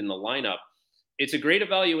you need in the lineup? It's a great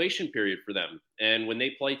evaluation period for them. And when they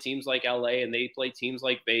play teams like LA and they play teams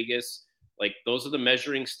like Vegas, like, those are the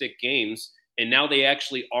measuring stick games. And now they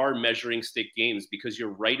actually are measuring stick games, because you're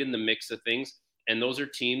right in the mix of things. And those are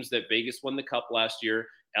teams that Vegas won the cup last year.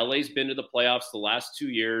 LA's been to the playoffs the last 2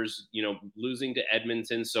 years, losing to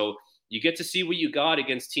Edmonton. So you get to see what you got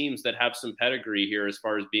against teams that have some pedigree here as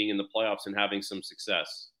far as being in the playoffs and having some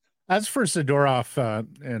success. As for Zadorov,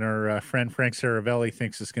 and our friend Frank Saravelli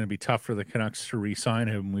thinks it's going to be tough for the Canucks to re-sign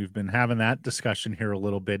him. We've been having that discussion here a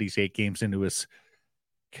little bit. He's 8 games into his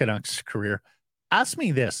Canucks career. Answer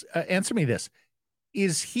me this.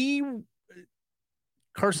 Is he,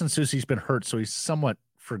 Carson Soucy's been hurt, so he's somewhat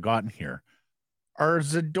forgotten here. Are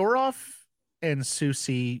Zadorov and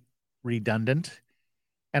Soucy redundant?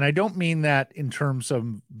 And I don't mean that in terms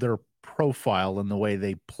of their profile and the way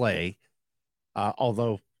they play,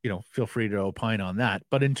 although, feel free to opine on that.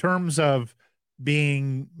 But in terms of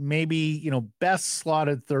being maybe, best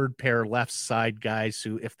slotted third pair left side guys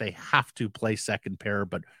who, if they have to, play second pair,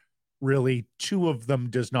 but really two of them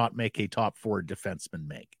does not make a top 4 defenseman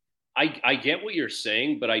make. I get what you're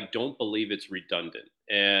saying, but I don't believe it's redundant.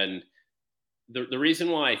 And the reason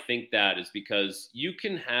why I think that is because you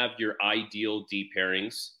can have your ideal D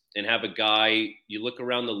pairings and have a guy, you look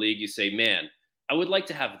around the league, you say, man, I would like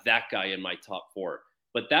to have that guy in my top 4.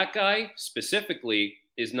 But that guy specifically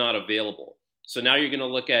is not available. So now you're going to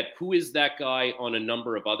look at who is that guy on a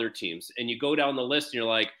number of other teams. And you go down the list and you're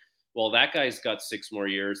like, well, that guy's got 6 more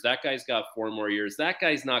years. That guy's got 4 more years. That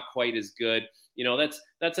guy's not quite as good.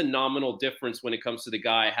 That's a nominal difference when it comes to the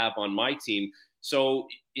guy I have on my team. So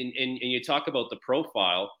and you talk about the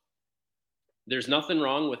profile, there's nothing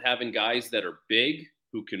wrong with having guys that are big,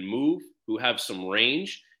 who can move, who have some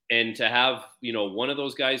range, And to have, one of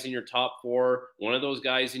those guys in your top 4, one of those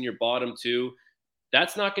guys in your bottom 2,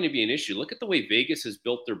 that's not going to be an issue. Look at the way Vegas has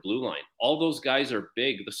built their blue line. All those guys are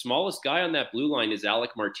big. The smallest guy on that blue line is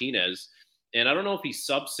Alec Martinez. And I don't know if he's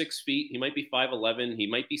sub 6 feet. He might be 5'11". He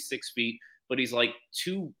might be 6 feet, but he's like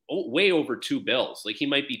way over 2 bills. Like he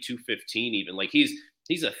might be 215 even. Like he's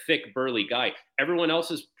a thick, burly guy. Everyone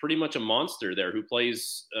else is pretty much a monster there who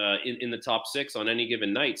plays in the top 6 on any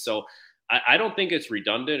given night. So I don't think it's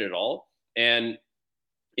redundant at all. And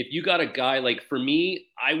if you got a guy like, for me,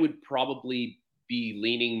 I would probably be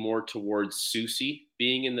leaning more towards Soucy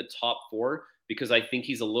being in the top 4, because I think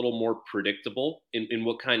he's a little more predictable in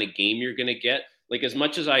what kind of game you're going to get. Like, as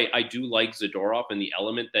much as I do like Zadorov and the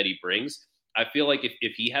element that he brings, I feel like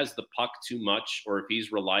if he has the puck too much, or if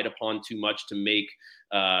he's relied upon too much to make,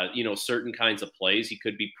 certain kinds of plays, he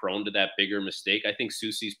could be prone to that bigger mistake. I think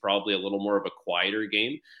Soucy's probably a little more of a quieter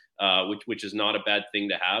game, which is not a bad thing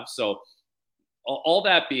to have. So all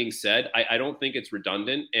that being said, I don't think it's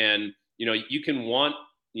redundant. And, you can want,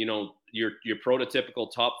 your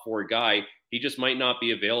prototypical top 4 guy. He just might not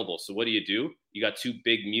be available. So what do? You got 2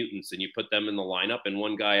 big mutants and you put them in the lineup, and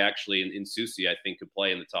one guy actually in Soucy, I think, could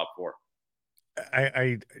play in the top 4.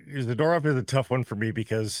 Zadorov is a tough one for me,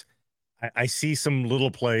 because I see some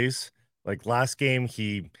little plays. Like last game,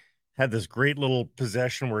 he had this great little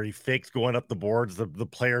possession where he faked going up the boards. The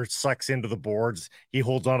player sucks into the boards. He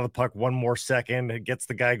holds onto the puck one more second. It gets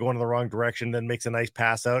the guy going in the wrong direction, then makes a nice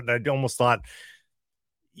pass out. And I almost thought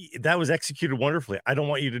that was executed wonderfully. I don't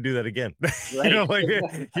want you to do that again. Right.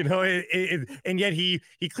 And yet he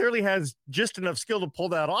clearly has just enough skill to pull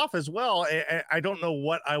that off as well. I don't know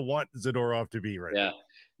what I want Zadorov to be right now.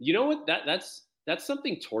 You know what? That's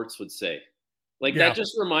something Torts would say. Like, that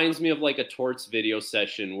just reminds me of like a Torts video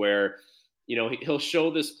session where, he'll show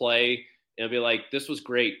this play and be like, "This was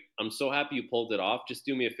great. I'm so happy you pulled it off. Just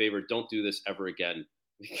do me a favor. Don't do this ever again,"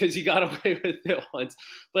 because you got away with it once.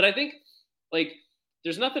 But I think, like,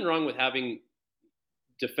 there's nothing wrong with having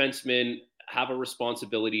defensemen have a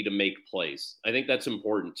responsibility to make plays. I think that's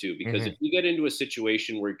important too, because if you get into a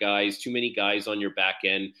situation where too many guys on your back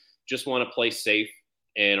end just want to play safe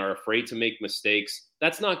and are afraid to make mistakes,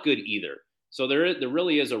 that's not good either. So there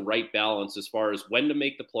really is a right balance as far as when to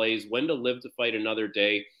make the plays, when to live to fight another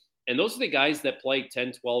day. And those are the guys that play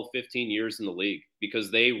 10, 12, 15 years in the league,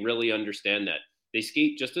 because they really understand that. They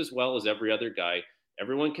skate just as well as every other guy.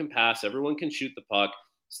 Everyone can pass. Everyone can shoot the puck.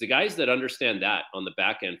 It's the guys that understand that on the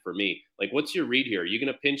back end for me. Like, what's your read here? Are you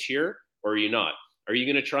going to pinch here, or are you not? Are you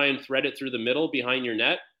going to try and thread it through the middle behind your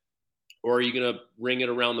net? Or are you going to ring it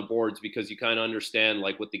around the boards because you kind of understand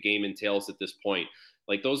like what the game entails at this point?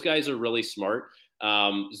 Like, those guys are really smart.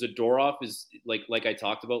 Zadorov is like I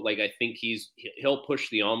talked about, like, I think he'll push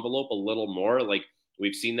the envelope a little more. Like,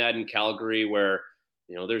 we've seen that in Calgary where,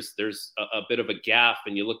 there's a bit of a gap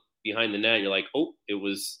and you look behind the net, you're like, oh, it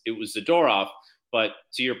was Zadorov. But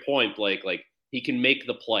to your point, Blake, like, he can make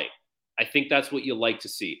the play. I think that's what you like to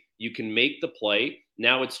see. You can make the play.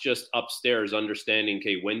 Now it's just upstairs understanding,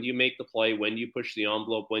 okay, when do you make the play? When do you push the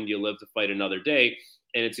envelope? When do you live to fight another day?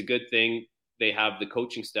 And it's a good thing they have the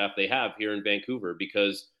coaching staff they have here in Vancouver,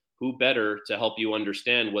 because who better to help you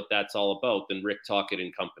understand what that's all about than Rick Tocchet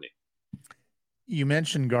and company? You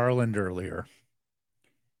mentioned Garland earlier.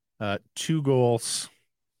 2 goals,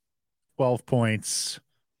 12 points,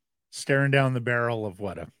 staring down the barrel of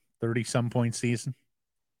what, a 30-some point season?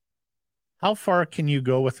 How far can you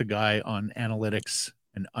go with a guy on analytics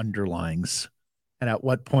and underlings? And at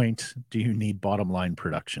what point do you need bottom line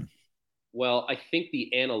production? Well, I think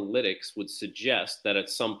the analytics would suggest that at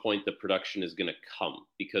some point the production is going to come,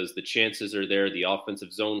 because the chances are there, the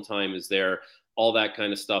offensive zone time is there, all that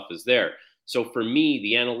kind of stuff is there. So for me,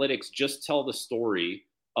 the analytics just tell the story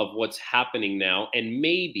of what's happening now, and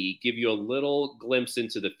maybe give you a little glimpse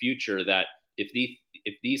into the future that if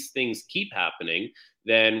these things keep happening,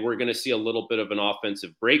 then we're going to see a little bit of an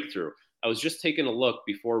offensive breakthrough. I was just taking a look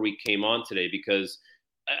before we came on today, because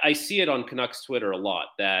I see it on Canucks Twitter a lot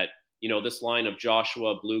that, this line of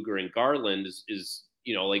Joshua, Bluger, and Garland is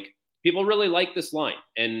like, people really like this line,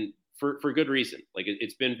 and for good reason. Like,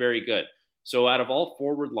 it's been very good. So out of all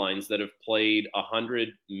forward lines that have played 100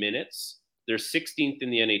 minutes, they're 16th in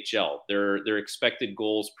the NHL. Their expected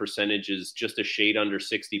goals percentage is just a shade under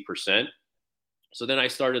 60%. So then I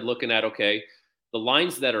started looking at, okay, the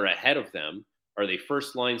lines that are ahead of them, are they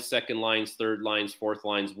first lines, second lines, third lines, fourth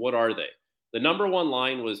lines? What are they? The number one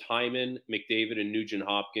line was Hyman, McDavid, and Nugent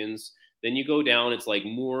Hopkins. Then you go down, it's like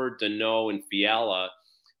Moore, Deneau, and Fiala.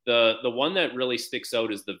 The one that really sticks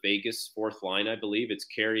out is the Vegas fourth line, I believe. It's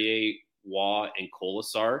Carrier, Waugh, and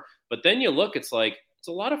Colasar. But then you look, it's like it's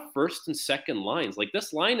a lot of first and second lines. Like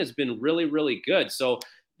this line has been really, really good. So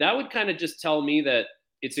that would kind of just tell me that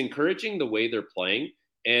it's encouraging the way they're playing.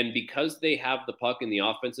 And because they have the puck in the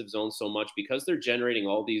offensive zone so much, because they're generating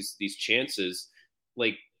all these chances,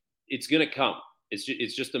 like it's going to come.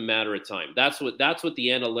 It's just a matter of time. That's what the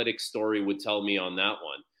analytics story would tell me on that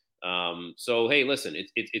one. So hey, listen,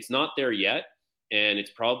 it's not there yet, and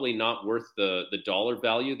it's probably not worth the dollar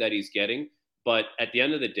value that he's getting. But at the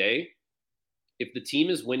end of the day, if the team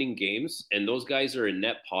is winning games and those guys are a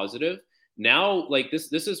net positive, now like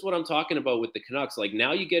this is what I'm talking about with the Canucks. Like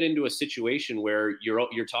now you get into a situation where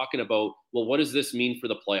you're talking about, well, what does this mean for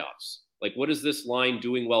the playoffs? Like what does this line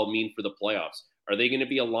doing well mean for the playoffs? Are they going to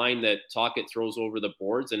be a line that Tocchet throws over the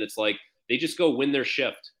boards? And it's like they just go win their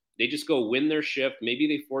shift. They just go win their shift. Maybe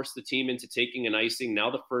they force the team into taking an icing. Now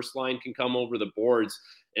the first line can come over the boards.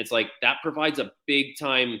 And it's like that provides a big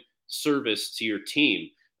time service to your team.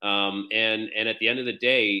 And at the end of the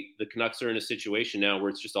day, the Canucks are in a situation now where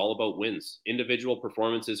it's just all about wins. Individual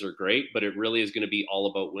performances are great, but it really is going to be all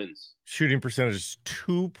about wins. Shooting percentage is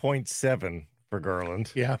 2.7 for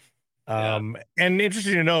Garland. Yeah. And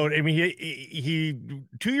interesting to note, I mean, he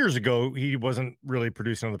 2 years ago, he wasn't really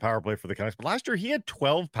producing on the power play for the Canucks, but last year he had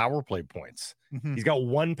 12 power play points. Mm-hmm. He's got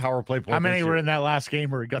 1 power play point. How many were in that last game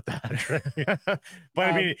where he got that? But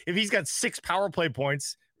I mean, if he's got 6 power play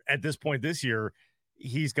points at this point this year,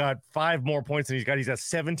 he's got 5 more points than he's got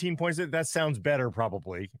 17 points. That sounds better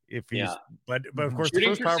probably if he's, but of course,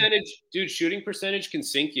 shooting percentage, shooting percentage can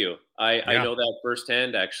sink you. I know that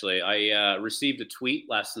firsthand. Actually, I received a tweet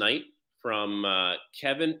last night from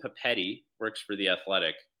Kevin Papetti, works for The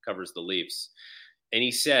Athletic, covers the Leafs. And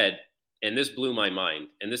he said, and this blew my mind,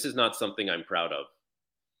 and this is not something I'm proud of,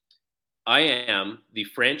 I am the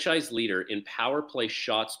franchise leader in power play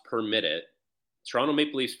shots per minute, Toronto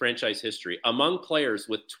Maple Leafs franchise history, among players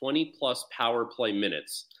with 20-plus power play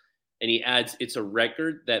minutes. And he adds, it's a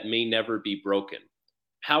record that may never be broken.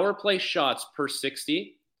 Power play shots per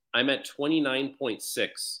 60, I'm at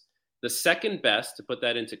 29.6. The second best, to put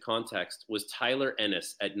that into context, was Tyler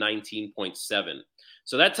Ennis at 19.7.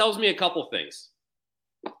 So that tells me a couple things.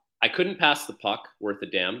 I couldn't pass the puck worth a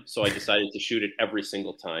damn, so I decided to shoot it every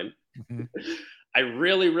single time. Mm-hmm. I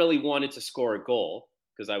really, really wanted to score a goal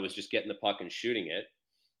because I was just getting the puck and shooting it.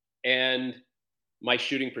 And my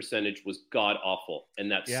shooting percentage was god awful, and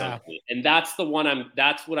that sunk me. And that's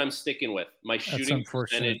what I'm sticking with. My shooting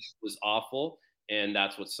percentage was awful. And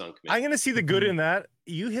that's what sunk me. I'm going to see the good in that.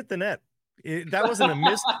 You hit the net. That wasn't a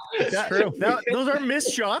miss. Those are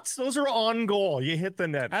missed shots. Those are on goal. You hit the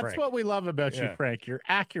net. That's Frank. what we love about you, Frank. Your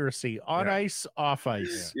accuracy on ice, off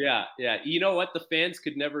ice. Yeah. You know what? The fans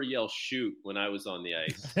could never yell shoot when I was on the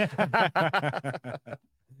ice.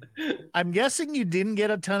 I'm guessing you didn't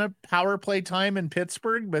get a ton of power play time in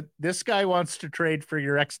Pittsburgh, but this guy wants to trade for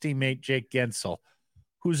your ex-teammate, Jake Gensel,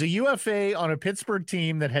 who's a UFA on a Pittsburgh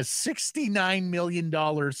team that has $69 million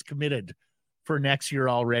committed for next year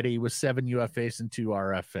already with 7 UFAs and 2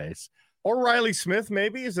 RFAs. Or Riley Smith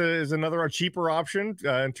maybe is another cheaper option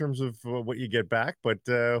in terms of what you get back. But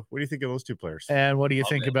what do you think of those 2 players? And what do you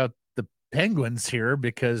think about the Penguins here?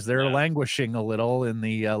 Because they're languishing a little in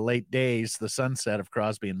the late days, the sunset of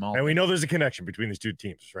Crosby and Malkin. And we know there's a connection between these 2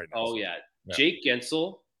 teams right now. Oh, yeah. Jake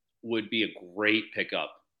Gensel would be a great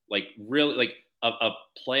pickup. Like, really, like, a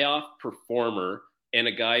playoff performer and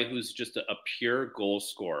a guy who's just a pure goal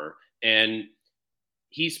scorer. And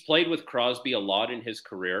he's played with Crosby a lot in his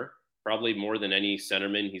career, probably more than any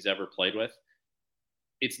centerman he's ever played with.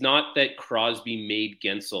 It's not that Crosby made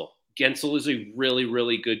Gensel. Gensel is a really,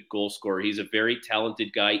 really good goal scorer. He's a very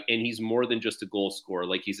talented guy, and he's more than just a goal scorer.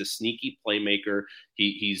 Like, he's a sneaky playmaker.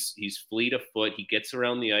 He's fleet of foot. He gets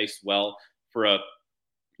around the ice well. For a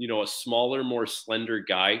smaller, more slender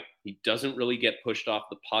guy, he doesn't really get pushed off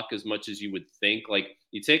the puck as much as you would think. Like,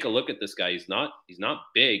 you take a look at this guy, he's not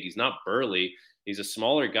big, he's not burly, he's a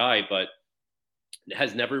smaller guy, but it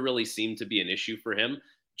has never really seemed to be an issue for him.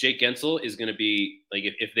 Jake Gensel is going to be, like,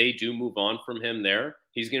 if they do move on from him there,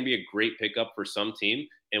 he's going to be a great pickup for some team.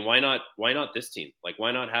 And why not this team? Like,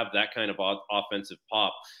 why not have that kind of offensive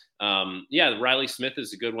pop? Riley Smith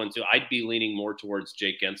is a good one too. I'd be leaning more towards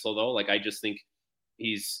Jake Gensel though. Like, I just think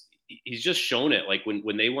he's just shown it. Like,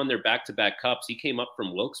 when they won their back-to-back cups, he came up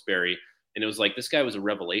from Wilkes-Barre, and it was like, this guy was a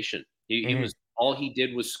revelation. He was, all he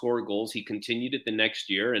did was score goals. He continued it the next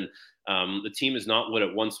year, and the team is not what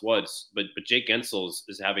it once was. But Jake Gensel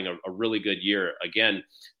is having a really good year again.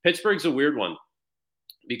 Pittsburgh's a weird one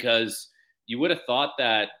because you would have thought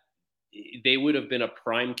that they would have been a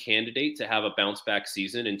prime candidate to have a bounce-back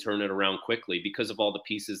season and turn it around quickly because of all the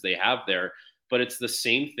pieces they have there. But it's the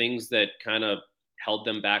same things that kind of held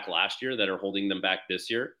them back last year that are holding them back this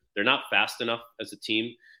year. They're not fast enough as a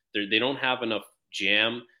team. They don't have enough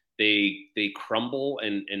jam. They crumble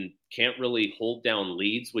and can't really hold down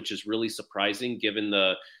leads, which is really surprising given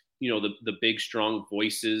the big strong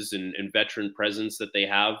voices and veteran presence that they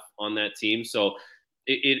have on that team. So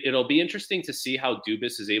it'll be interesting to see how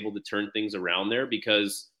Dubas is able to turn things around there,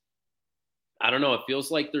 because I don't know, it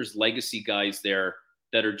feels like there's legacy guys there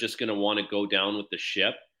that are just going to want to go down with the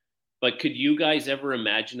ship. But could you guys ever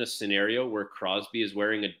imagine a scenario where Crosby is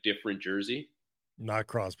wearing a different jersey? Not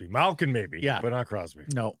Crosby. Malkin maybe, Yeah. but not Crosby.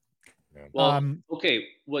 No. Well, okay.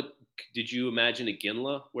 What did you imagine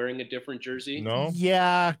Iginla wearing a different jersey? No.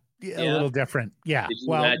 Yeah, a little different. Yeah. Did you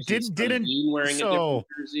Well, imagine didn't Sundin wearing a different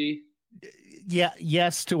jersey? Yeah,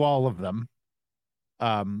 yes to all of them.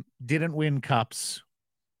 Didn't win cups.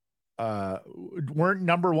 Weren't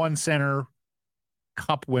number one center,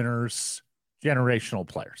 cup winners, generational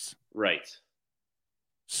players. Right.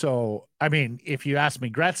 So, I mean, if you asked me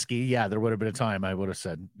Gretzky, yeah, there would have been a time I would have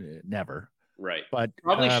said never. Right. But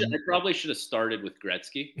I probably should have started with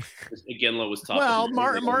Gretzky. Iginla was tough. Well,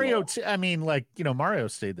 Mario, I mean, like, Mario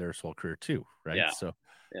stayed there his whole career too, right? Yeah. So,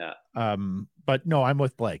 yeah. But no, I'm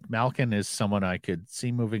with Blake. Malkin is someone I could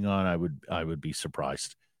see moving on. I would be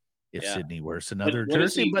surprised if Sydney wears another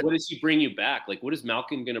jersey. What does he bring you back? Like, what is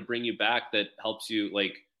Malkin going to bring you back that helps you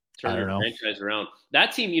like turn your franchise around?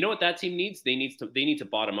 That team, you know what that team needs? They need to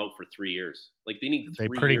bottom out for 3 years. Like they need 3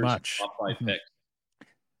 pretty years much top 5 picks.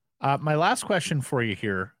 My last question for you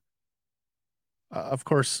here. Of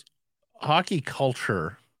course, hockey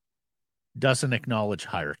culture doesn't acknowledge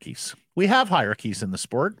hierarchies. We have hierarchies in the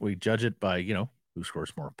sport. We judge it by, who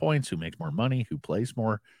scores more points, who makes more money, who plays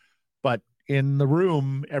more. But in the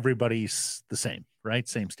room, everybody's the same, right?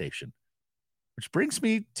 Same station. Which brings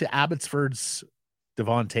me to Abbotsford's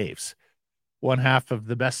Devon Toews, one half of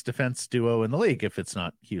the best defense duo in the league, if it's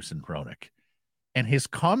not Hughes and Hronek. And his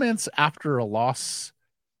comments after a loss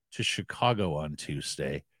to Chicago on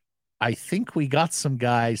Tuesday, I think we got some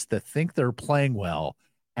guys that think they're playing well,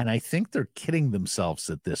 and I think they're kidding themselves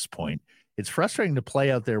at this point. It's frustrating to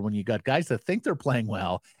play out there when you got guys that think they're playing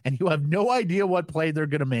well, and you have no idea what play they're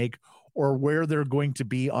going to make or where they're going to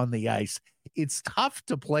be on the ice. It's tough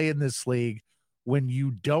to play in this league when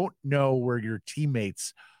you don't know where your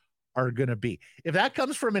teammates are going to be. If that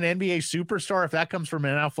comes from an NBA superstar, if that comes from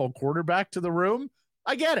an NFL quarterback to the room,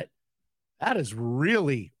 I get it. That is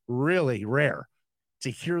really, really rare to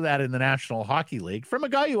hear that in the National Hockey League from a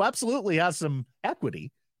guy who absolutely has some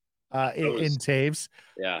equity in Toews.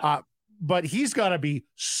 Yeah. But he's got to be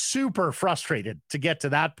super frustrated to get to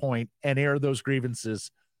that point and air those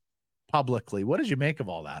grievances publicly. What did you make of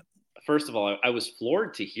all that? First of all, I was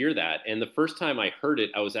floored to hear that. And the first time I heard it,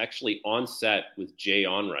 I was actually on set with Jay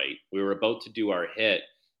Onright. We were about to do our hit.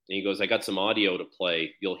 And he goes, I got some audio to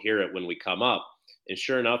play. You'll hear it when we come up. And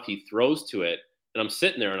sure enough, he throws to it. And I'm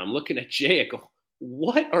sitting there and I'm looking at Jay. I go,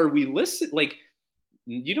 what are we listening? Like,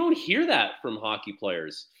 you don't hear that from hockey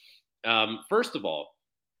players. First of all,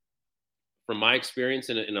 from my experience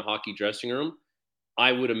in a hockey dressing room,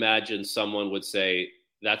 I would imagine someone would say,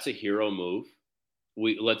 that's a hero move.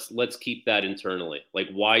 Let's keep that internally. Like,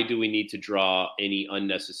 why do we need to draw any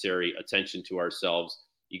unnecessary attention to ourselves?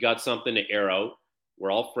 You got something to air out.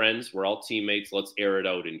 We're all friends. We're all teammates. Let's air it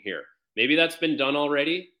out in here. Maybe that's been done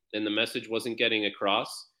already and the message wasn't getting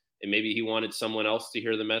across. And maybe he wanted someone else to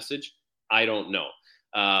hear the message. I don't know.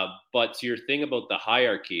 But to your thing about the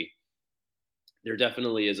hierarchy, there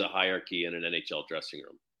definitely is a hierarchy in an NHL dressing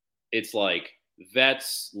room. It's like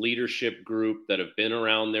vets, leadership group that have been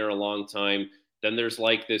around there a long time. Then there's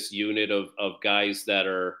like this unit of guys that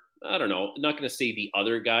are, I don't know, I'm not going to say the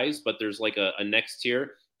other guys, but there's like a next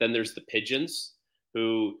tier. Then there's the pigeons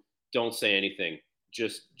who don't say anything.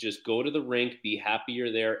 Just go to the rink, be happy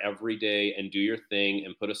you're there every day and do your thing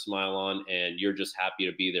and put a smile on and you're just happy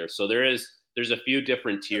to be there. So there's a few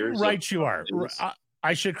different tiers. Right, you are.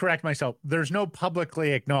 I should correct myself. There's no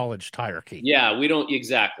publicly acknowledged hierarchy. Yeah, we don't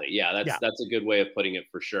exactly. Yeah, that's a good way of putting it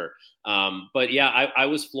for sure. But yeah, I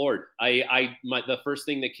was floored. The first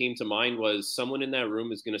thing that came to mind was someone in that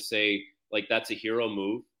room is going to say, like, that's a hero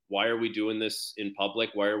move. Why are we doing this in public?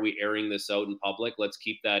 Why are we airing this out in public? Let's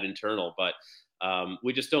keep that internal. But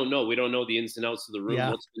we just don't know. We don't know the ins and outs of the room. Yeah.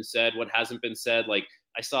 What's been said, what hasn't been said. Like,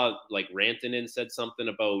 I saw like Rantanen said something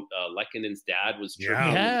about Lekkonen's dad was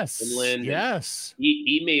tripping in Finland. Yes.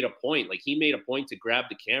 He made a point. Like, he made a point to grab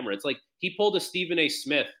the camera. It's like he pulled a Stephen A.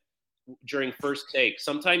 Smith during first take.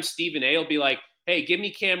 Sometimes Stephen A. will be like, hey, give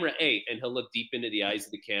me camera A. And he'll look deep into the eyes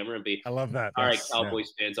of the camera and be, I love that. All right,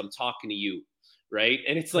 Cowboys fans, I'm talking to you. Right.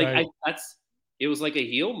 And it's like, it was like a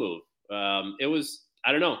heel move. It was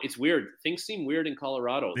I don't know. It's weird. Things seem weird in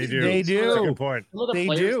Colorado. They do. They do. That's a good point. Some of the They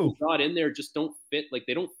players do. who got in there just don't fit. Like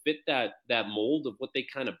they don't fit that mold of what they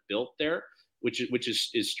kind of built there, which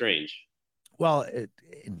is strange. Well,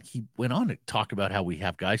 and he went on to talk about how we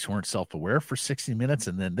have guys who aren't self-aware for 60 minutes,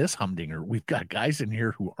 and then this humdinger, we've got guys in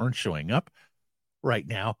here who aren't showing up right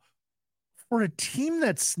now. For a team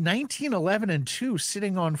that's 19, 11, and 2,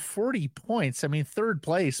 sitting on 40 points, I mean, third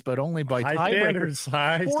place, but only by tiebreakers.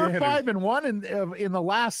 High 4, standards. 5, and 1 in the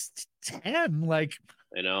last 10. Like,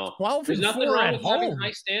 I know. 12 There's and nothing 4 wrong at with having home.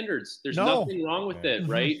 high standards. There's No. nothing wrong with it,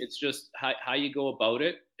 right? It's just how you go about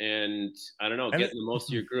it, and I don't know, getting the most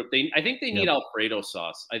of your group. I think they need Alfredo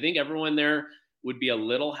sauce. I think everyone there would be a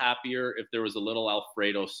little happier if there was a little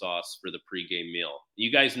Alfredo sauce for the pregame meal.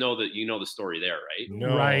 You guys know that the story there, right?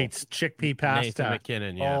 No. Right, chickpea pasta. Nathan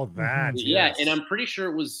McKinnon, yeah. All that. Yeah, yes. and I'm pretty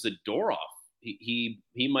sure it was Zadorov. He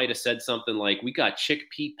might have said something like, "We got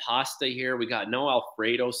chickpea pasta here. We got no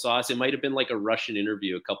Alfredo sauce." It might have been like a Russian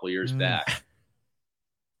interview a couple years back.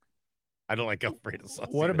 I don't like Alfredo sauce.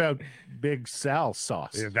 What either. about Big Sal's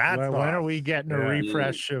sauce? Yeah, that's when are sauce. we getting a Yeah.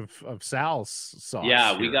 refresh of Sal's sauce?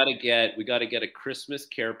 Yeah, we here? got to get a Christmas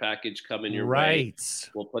care package coming your way. Right.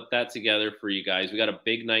 We'll put that together for you guys. We got a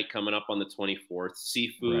big night coming up on the 24th.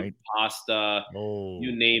 Seafood, Right. pasta, Oh.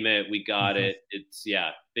 you name it, we got it. It's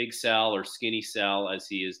Big Sal or Skinny Sal as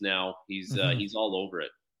he is now. He's all over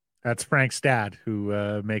it. That's Frank's dad,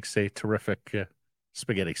 who makes a terrific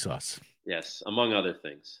spaghetti sauce. Yes, among other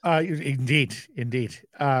things. Indeed.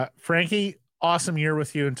 Frankie, awesome year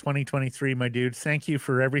with you in 2023, my dude. Thank you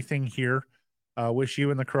for everything here. Wish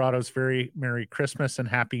you and the Corrados very Merry Christmas and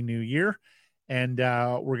Happy New Year. And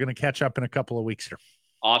we're going to catch up in a couple of weeks here.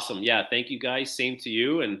 Awesome. Yeah, thank you guys. Same to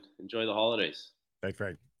you, and enjoy the holidays. Thanks,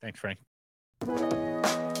 Frank. Thanks, Frank.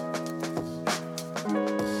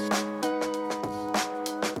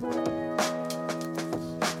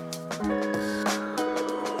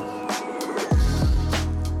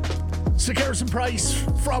 Sick Harrison Price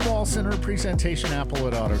from Wall Center, presentation Apple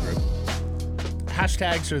at Auto Group.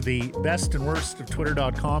 Hashtags are the best and worst of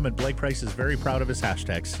Twitter.com, and Blake Price is very proud of his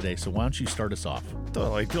hashtags today. So why don't you start us off?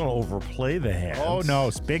 Don't overplay the hands. Oh, no.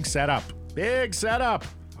 It's big setup. Big setup.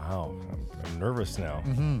 Wow. I'm nervous now.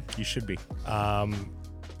 You should be.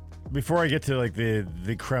 Before I get to like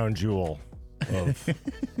the crown jewel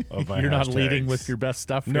of my You're not leading hashtags. with your best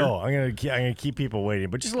stuff here? No, I'm gonna keep people waiting.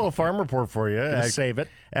 But just a little farm report for you. Save it.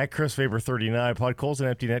 At Chris Faber 39, Pod Cole's an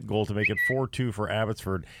empty net goal to make it 4-2 for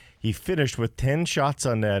Abbotsford. He finished with 10 shots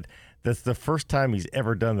on net. That's the first time he's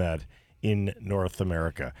ever done that in North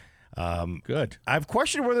America. Good. I've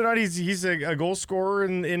questioned whether or not he's a goal scorer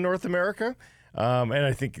in North America. And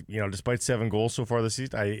I think, despite 7 goals so far this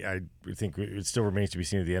season, I think it still remains to be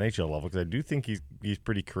seen at the NHL level, because I do think he's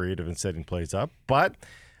pretty creative in setting plays up. But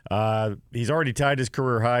he's already tied his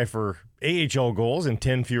career high for AHL goals in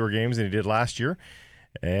 10 fewer games than he did last year.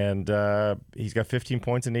 And he's got 15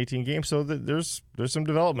 points in 18 games, so there's some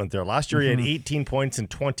development there. Last year he had 18 points in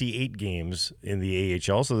 28 games in the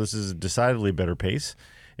AHL, so this is a decidedly better pace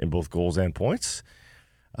in both goals and points.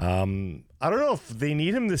 I don't know if they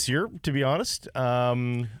need him this year, to be honest.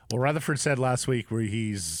 Well, Rutherford said last week where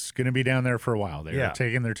he's going to be down there for a while. They're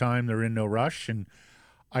taking their time. They're in no rush, and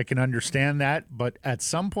I can understand that. But at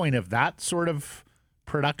some point, if that sort of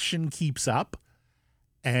production keeps up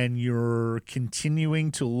and you're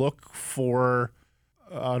continuing to look for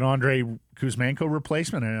an Andrei Kuzmenko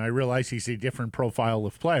replacement, and I realize he's a different profile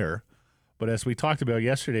of player, but as we talked about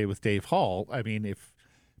yesterday with Dave Hall, I mean, if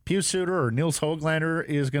Pius Suter or Nils Höglander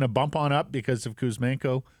is going to bump on up because of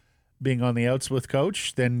Kuzmenko being on the outs with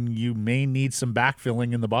coach, then you may need some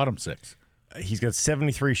backfilling in the bottom 6. He's got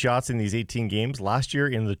 73 shots in these 18 games. Last year,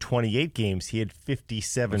 in the 28 games, he had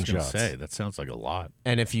 57 shots. That sounds like a lot.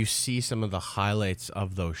 And if you see some of the highlights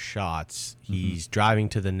of those shots, he's driving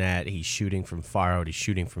to the net, he's shooting from far out, he's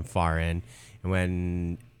shooting from far in. And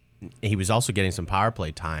when he was also getting some power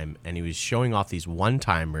play time, and he was showing off these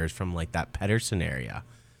one-timers from like that Pettersson area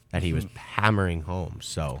that he was hammering home.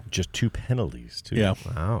 So Just 2 penalties, too. Yeah.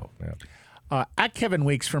 wow. Yeah. At Kevin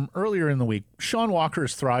Weeks from earlier in the week, Sean Walker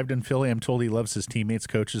has thrived in Philly. I'm told he loves his teammates,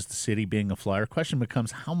 coaches, the city, being a Flyer. Question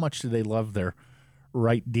becomes, how much do they love their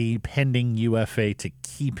right D pending UFA to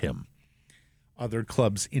keep him? Other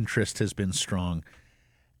clubs' interest has been strong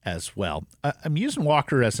as well. I'm using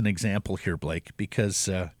Walker as an example here, Blake, because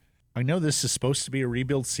I know this is supposed to be a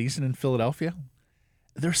rebuild season in Philadelphia.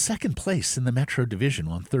 They're second place in the Metro Division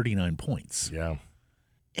on 39 points. Yeah.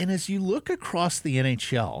 And as you look across the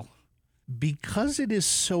NHL, because it is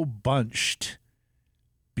so bunched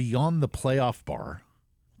beyond the playoff bar,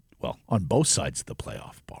 well, on both sides of the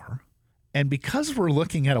playoff bar, And because we're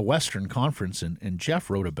looking at a Western Conference, and Jeff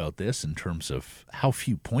wrote about this in terms of how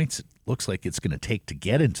few points it looks like it's going to take to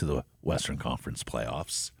get into the Western Conference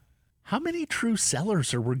playoffs, how many true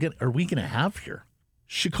sellers are we going to have here?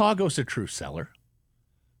 Chicago's a true seller.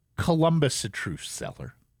 Columbus a true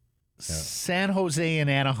seller. Yeah. San Jose and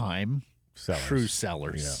Anaheim, true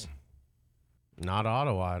sellers. Yeah. Not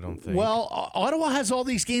Ottawa, I don't think. Well, Ottawa has all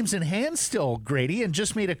these games in hand still, Grady, and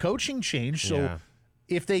just made a coaching change. So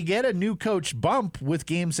if they get a new coach bump with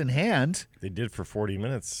games in hand. They did for 40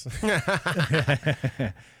 minutes.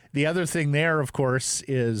 The other thing there, of course,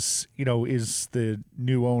 is, is the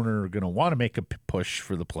new owner going to want to make a push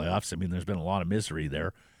for the playoffs? I mean, there's been a lot of misery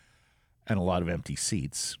there and a lot of empty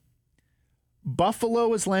seats.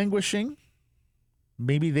 Buffalo is languishing.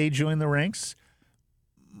 Maybe they join the ranks.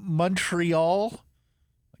 Montreal,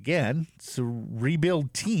 again, it's a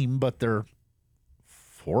rebuild team, but they're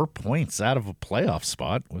 4 points out of a playoff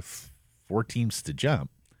spot with 4 teams to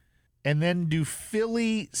jump. And then do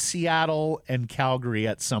Philly, Seattle, and Calgary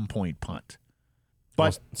at some point punt?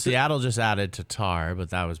 But Seattle just added Tatar, but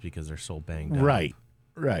that was because they're so banged up.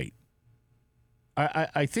 Right.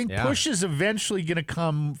 I think push is eventually going to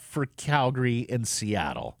come for Calgary and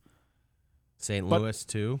Seattle. St. Louis,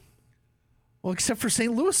 too? Well, except for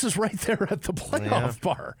St. Louis is right there at the playoff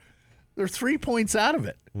bar. They're 3 points out of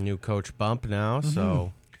it. New coach bump now,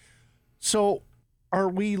 so. So are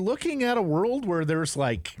we looking at a world where there's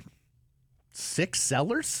like 6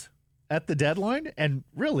 sellers at the deadline and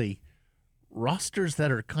really rosters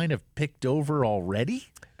that are kind of picked over already?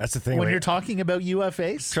 That's the thing. When you're talking about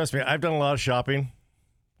UFAs? Trust me, I've done a lot of shopping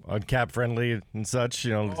on Cap Friendly and such.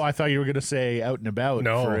 Oh, I thought you were going to say out and about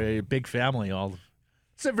No. for a big family.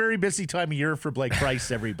 It's a very busy time of year for Blake Price,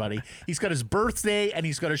 everybody. He's got his birthday, and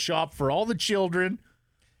he's got to shop for all the children,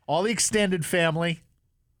 all the extended family.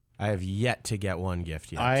 I have yet to get one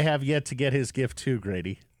gift yet. I have yet to get his gift too,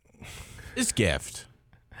 Grady. His gift?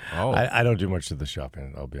 Oh. I don't do much of the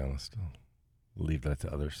shopping, I'll be honest. I'll leave that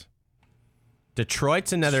to others.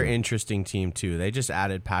 Detroit's another interesting team, too. They just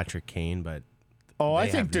added Patrick Kane, but I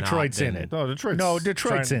think Detroit's in it. No,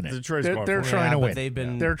 Detroit's in it. They're trying to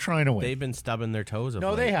win. They're trying to win. They've been stubbing their toes.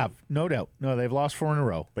 No, they have. No doubt. No, they've lost 4 in a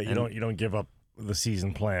row. But you don't give up the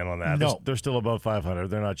season plan on that. No. They're still above 500.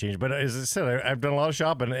 They're not changed. But as I said, I've done a lot of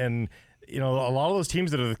shopping, and a lot of those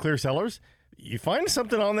teams that are the clear sellers, you find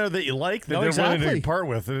something on there that you like that they're willing to part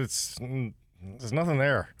with. There's nothing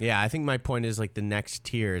there. Yeah, I think my point is like the next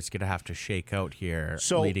tier is going to have to shake out here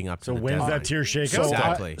leading up to the when's deadline. that tier shake out?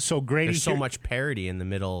 Exactly. So Grady, there's so much parity in the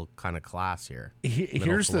middle kind of class here.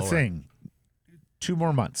 Here's the thing. 2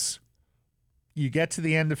 more months. You get to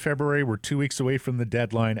the end of February. We're 2 weeks away from the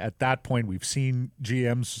deadline. At that point, we've seen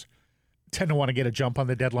GMs tend to want to get a jump on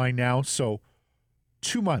the deadline now. So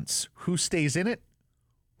 2 months. Who stays in it?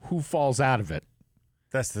 Who falls out of it?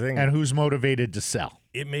 That's the thing. And who's motivated to sell?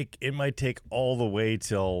 It might take all the way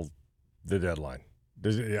till the deadline.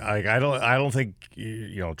 I don't think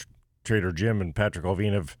Trader Jim and Patrick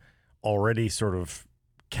Oveen have already sort of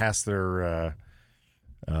cast their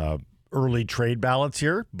early trade ballots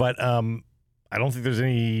here, but I don't think there's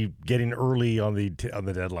any getting early on the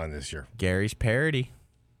deadline this year. Gary's parody.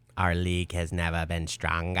 Our league has never been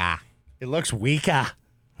stronger. It looks weaker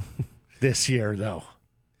this year, though.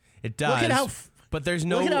 It does. Look at but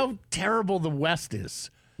look at how terrible the West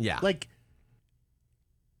is. Yeah. Like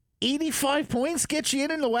 85 points get you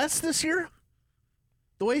in the West this year?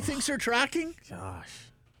 The way things are tracking? Gosh.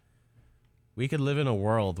 We could live in a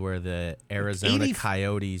world where the Arizona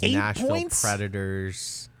Coyotes, Nashville points?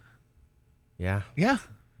 Predators. Yeah. Yeah.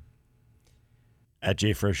 At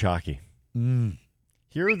JFresh Hockey.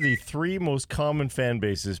 Here are the 3 most common fan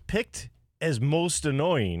bases picked as most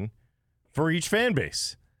annoying for each fan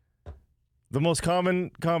base. The most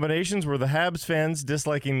common combinations were the Habs fans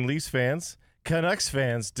disliking Leafs fans, Canucks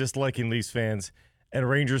fans disliking Leafs fans, and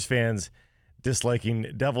Rangers fans disliking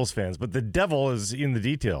Devils fans. But the devil is in the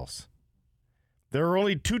details. There are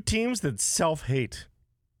only 2 teams that self-hate.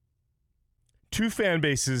 2 fan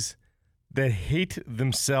bases that hate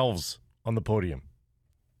themselves on the podium.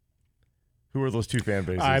 Who are those 2 fan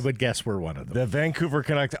bases? I would guess we're one of them. The Vancouver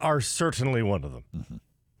Canucks are certainly one of them. Mm-hmm.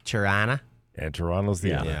 Tirana. And Toronto's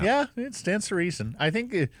the other. Yeah, it stands to reason. I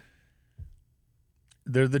think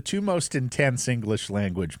they're the 2 most intense English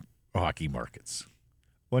language hockey markets.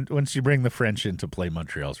 Once you bring the French into play,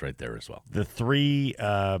 Montreal's right there as well. The 3 did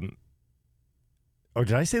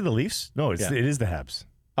I say the Leafs? No, it is the Habs.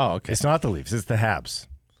 Oh, okay. It's not the Leafs, it's the Habs.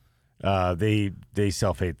 They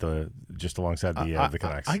self-hate just alongside the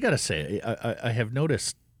Canucks. I got to say, I have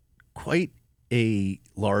noticed quite a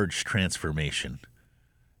large transformation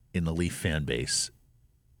in the Leaf fan base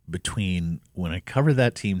between when I covered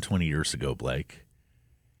that team 20 years ago, Blake,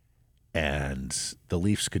 and the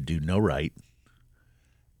Leafs could do no right,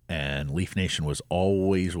 and Leaf Nation was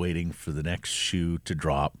always waiting for the next shoe to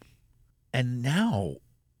drop. And now,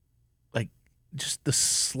 like, just the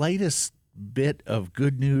slightest bit of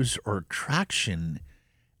good news or traction,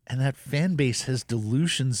 and that fan base has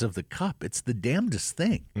delusions of the cup. It's the damnedest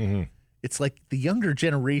thing. Mm-hmm. It's like the younger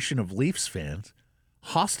generation of Leafs fans,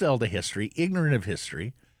 hostile to history, ignorant of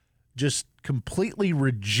history, just completely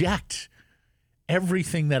reject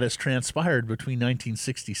everything that has transpired between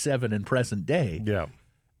 1967 and present day. Yeah.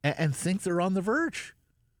 And think they're on the verge.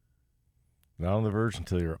 Not on the verge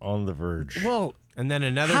until you're on the verge. Well, And then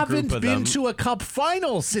another haven't group of been them, to a cup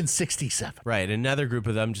final since 67. right? Another group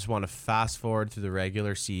of them just want to fast forward through the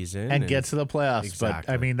regular season And get to the playoffs. Exactly.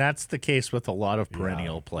 But, I mean, that's the case with a lot of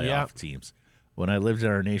perennial playoff Yeah. teams. When I lived in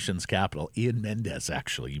our nation's capital, Ian Mendez,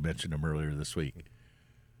 actually, you mentioned him earlier this week.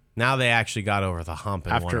 Now they actually got over the hump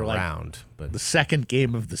and After, won a like, round. But The second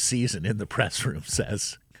game of the season in the press room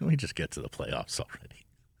says, can we just get to the playoffs already?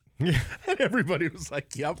 Yeah. And everybody was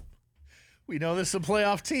like, yep, we know this is a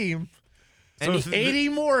playoff team. And So 80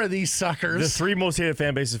 more of these The suckers. three most hated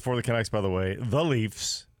fan bases for the Canucks, by the way, the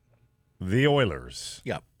Leafs, the Oilers,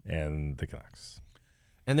 Yep. and the Canucks.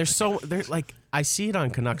 and they're like, I see it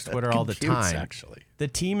on Canucks Twitter all the Computes, time. actually. The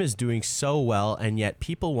team is doing so well, and yet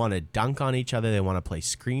people want to dunk on each other. They want to play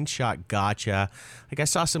screenshot gotcha. Like, I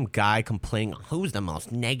saw some guy complaining, who's the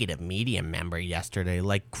most negative media member yesterday?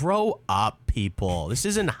 Like, grow up, people. This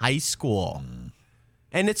isn't high school.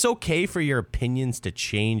 And it's okay for your opinions to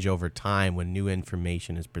change over time when new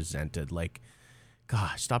information is presented. Like,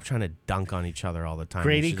 gosh, stop trying to dunk on each other all the time.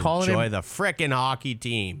 Grady, You should calling enjoy him- the frickin' hockey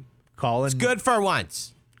team. Colin, It's good for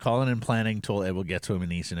once. Colin and Planning told, we'll get to him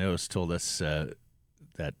in East and Oast, told us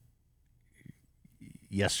that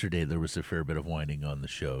yesterday there was a fair bit of whining on the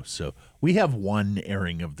show. So we have one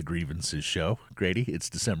airing of the Grievances show. Grady, it's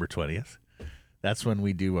December 20th. That's when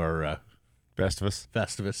we do our Festivus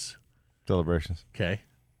Festivus. celebrations. Okay.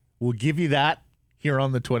 We'll give you that here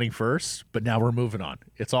on the 21st, but now we're moving on.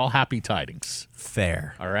 It's all happy tidings.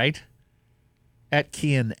 Fair. All right. At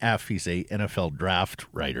Kean F, he's a NFL draft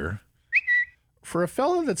writer. For a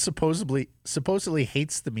fellow that supposedly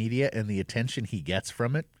hates the media and the attention he gets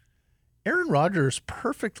from it, Aaron Rodgers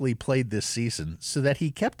perfectly played this season so that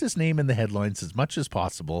he kept his name in the headlines as much as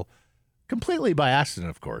possible, completely by accident,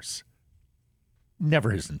 of course.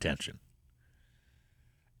 Never his intention.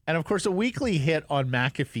 And, of course, a weekly hit on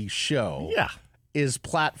McAfee's show is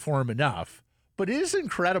platform enough, but it is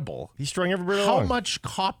incredible He strung everybody how along. much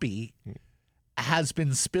copy has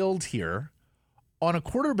been spilled here on a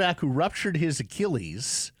quarterback who ruptured his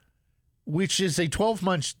Achilles, which is a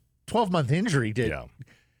 12-month injury. Yeah.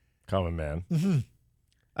 Common man. Mm-hmm.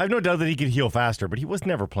 I have no doubt that he could heal faster, but he was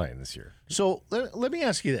never playing this year. So let me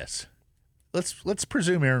ask you this. Let's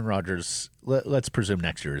presume Aaron Rodgers, let's presume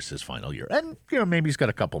next year is his final year. And, maybe he's got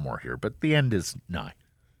a couple more here, but the end is nigh.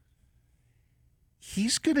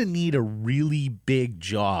 He's going to need a really big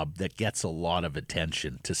job that gets a lot of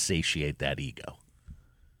attention to satiate that ego.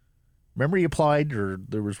 Remember he applied, or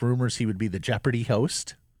there was rumors he would be the Jeopardy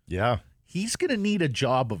host? Yeah. He's going to need a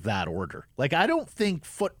job of that order. Like, I don't think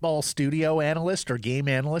football studio analyst or game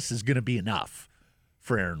analyst is going to be enough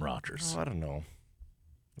for Aaron Rodgers. Oh, I don't know.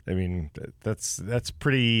 I mean, that's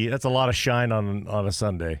a lot of shine on a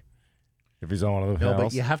Sunday if he's on one of the No,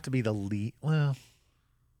 panels. but you have to be the lead. Well,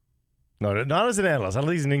 No, not as an analyst. I don't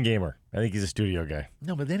think he's an in-gamer. I think he's a studio guy.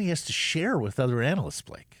 no, but then he has to share with other analysts,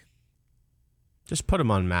 Blake. Just put him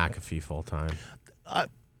on McAfee full time.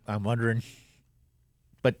 I'm wondering,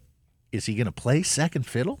 but is he going to play second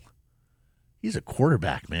fiddle? He's a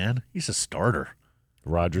quarterback, man. He's a starter.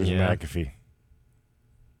 Rodgers Yeah. and McAfee.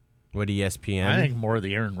 Would ESPN? I think more of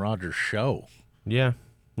the Aaron Rodgers show. Yeah.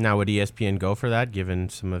 Now, would ESPN go for that, given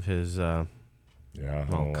some of his Yeah.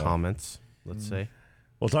 comments, let's say?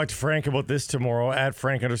 We'll talk to Frank about this tomorrow at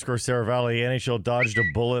Frank_Sarah NHL dodged a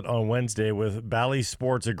bullet on Wednesday with Bally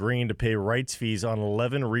Sports agreeing to pay rights fees on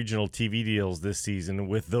 11 regional TV deals this season,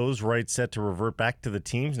 with those rights set to revert back to the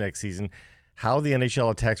teams next season. How the NHL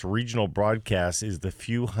attacks regional broadcasts is the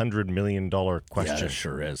few $100 million question. Yeah, it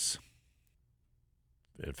sure is.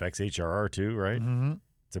 It affects HRR too, right? Mm-hmm.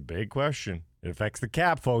 It's a big question. It affects the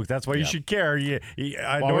cap, folks. That's why you should care.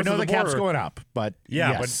 I Well, we know it's the cap's border. going up, but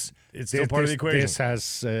Yeah, yes, but it's still part of the equation. This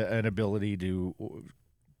has an ability to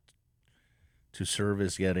serve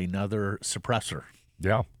as yet another suppressor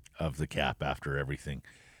Yeah. of the cap after everything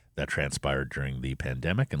that transpired during the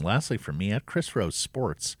pandemic. And lastly, for me, at Chris Rose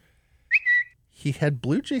Sports, he had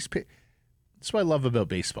Blue Jays. That's what I love about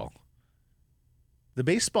baseball. The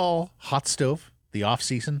baseball hot stove the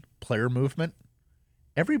offseason, player movement,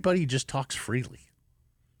 everybody just talks freely.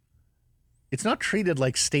 It's not treated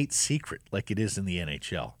like state secret like it is in the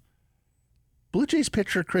NHL. Blue Jays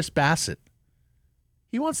pitcher Chris Bassett,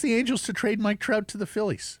 he wants the Angels to trade Mike Trout to the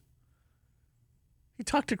Phillies. He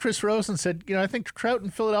talked to Chris Rose and said, I think Trout in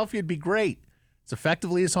Philadelphia would be great. It's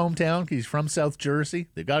effectively his hometown. He's from South Jersey.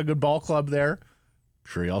 They've got a good ball club there. I'm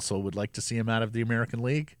sure he also would like to see him out of the American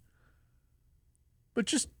League. But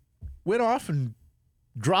just went off and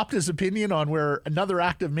dropped his opinion on where another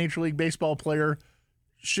active Major League Baseball player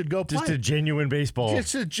should go play. Just a genuine baseball.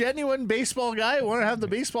 Just a genuine baseball guy. I want to have the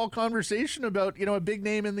baseball conversation about, a big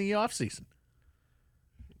name in the offseason.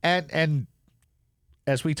 And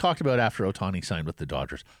as we talked about after Ohtani signed with the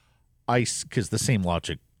Dodgers, because the same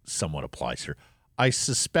logic somewhat applies here, I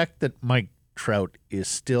suspect that Mike Trout is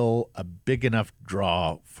still a big enough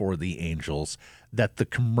draw for the Angels that the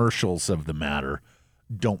commercials of the matter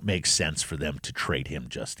don't make sense for them to trade him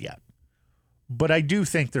just yet. But I do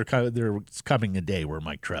think there's coming a day where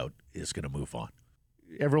Mike Trout is going to move on.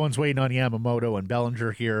 Everyone's waiting on Yamamoto and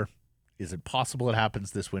Bellinger here. Is it possible it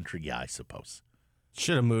happens this winter? Yeah, I suppose.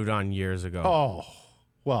 Should have moved on years ago. Oh,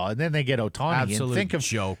 well, and then they get Ohtani. Absolute and think of,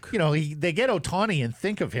 joke. They get Ohtani and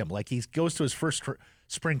think of him like he goes to his first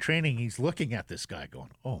spring training. He's looking at this guy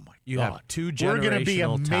going, oh, my You God. have two We're going to be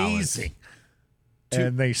generational amazing.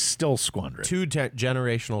 And they still squander it. Two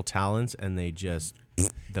generational talents, and they just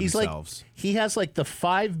themselves. He has like the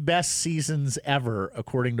 5 best seasons ever,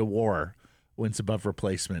 according to WAR, wins above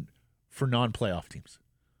replacement for non-playoff teams.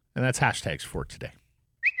 And that's hashtags for today.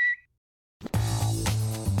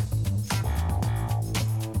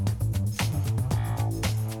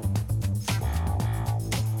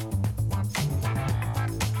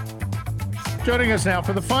 Joining us now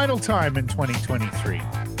for the final time in 2023,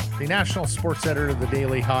 the national sports editor of the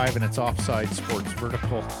Daily Hive and its Offside Sports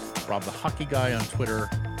Vertical, Rob the Hockey Guy on Twitter,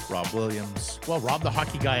 Rob Williams. Well, Rob the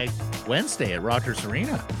Hockey Guy Wednesday at Rogers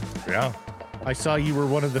Arena. Yeah. I saw you were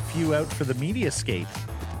one of the few out for the Mediascape.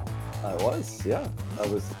 I was, yeah. I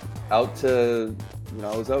was out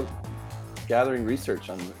gathering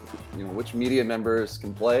research on, which media members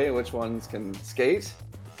can play, which ones can skate.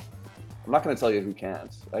 I'm not going to tell you who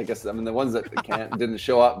can't. The ones that can't didn't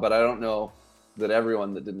show up, but I don't know that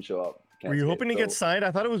everyone that didn't show up can't. Were you skate, hoping to get signed?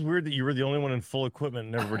 I thought it was weird that you were the only one in full equipment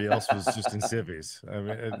and everybody else was just in civvies. I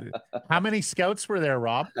mean, how many scouts were there,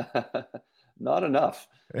 Rob? Not enough.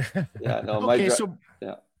 Yeah, no.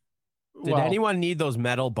 Yeah. Did anyone need those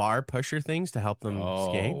metal bar pusher things to help them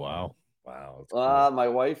skate? Wow. Wow. Cool. My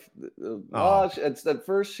wife, at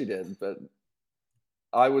first she did, but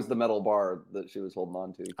I was the metal bar that she was holding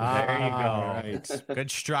on to. There you go. Right.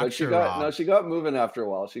 Good structure. She got moving after a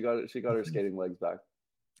while. She got her skating legs back.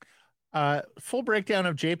 Full breakdown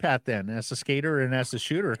of J-Pat then as a skater and as a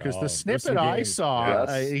shooter, because the snippet I saw,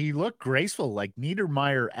 he looked graceful, like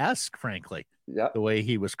Niedermeyer-esque, frankly. Yeah, the way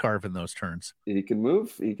he was carving those turns. He can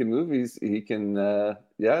move. He can.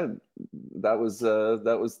 Yeah, that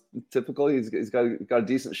was typical. He's got a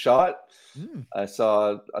decent shot. I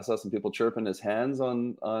saw some people chirping his hands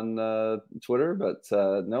on Twitter, but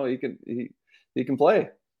no, he can play.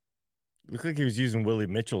 Looked like he was using Willie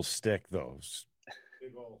Mitchell's stick though.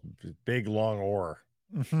 Big long oar.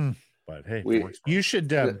 Mm-hmm. But hey, you should.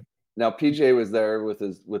 Now PJ was there with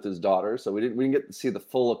his daughter, so we didn't get to see the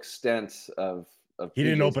full extent of he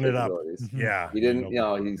didn't open it up. Yeah, he didn't.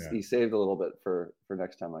 He saved a little bit for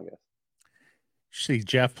next time, I guess. See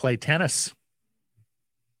Jeff play tennis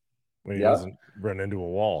when he doesn't run into a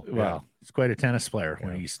wall. Well, he's quite a tennis player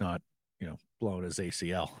when he's not, blowing his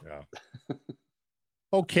ACL. Yeah.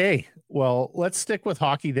 Okay, well, let's stick with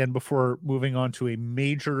hockey then before moving on to a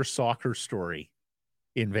major soccer story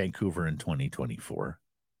in Vancouver in 2024.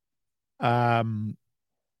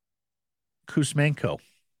 Kuzmenko,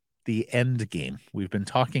 the end game. We've been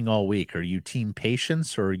talking all week. Are you team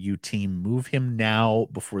patience or are you team move him now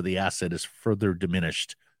before the asset is further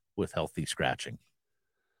diminished with healthy scratching?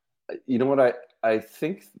 You know what? I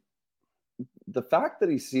think the fact that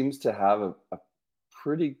he seems to have a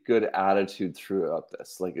pretty good attitude throughout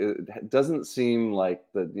this. Like it doesn't seem like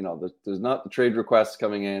there's not the trade requests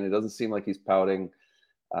coming in. It doesn't seem like he's pouting.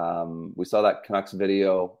 We saw that Canucks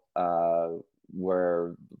video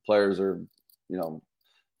where players are,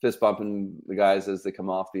 fist bumping the guys as they come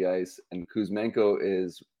off the ice, and Kuzmenko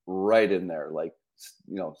is right in there, like,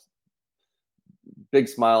 big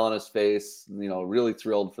smile on his face, really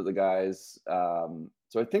thrilled for the guys.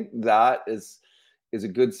 So I think that is a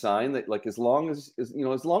good sign that, like, as long as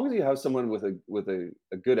you have someone with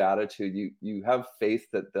a good attitude, you have faith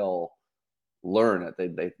that they'll learn it,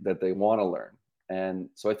 that they want to learn. And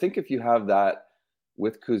so I think if you have that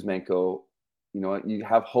with Kuzmenko, you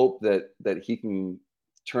have hope that he can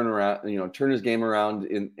turn around, turn his game around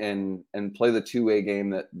and play the two-way game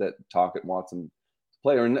that Tocchet wants him to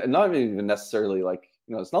play, or not even necessarily like,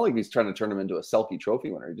 it's not like he's trying to turn him into a Selke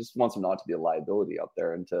Trophy winner. He just wants him not to be a liability out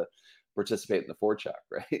there and to participate in the forecheck,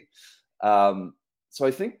 right? So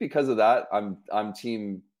I think because of that, I'm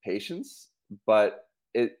team patience, but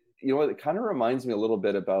it kind of reminds me a little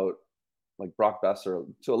bit about like Brock Besser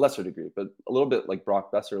to a lesser degree, but a little bit like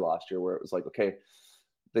Brock Besser last year, where it was like, okay,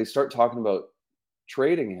 they start talking about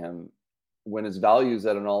trading him when his value is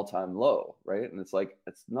at an all-time low, right? And it's like,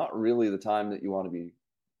 it's not really the time that you want to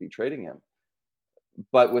be trading him.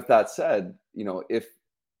 But with that said, if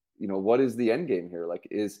what is the end game here?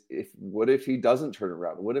 Like, what if he doesn't turn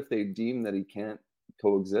around? What if they deem that he can't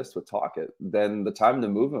coexist with Tocchet? Then the time to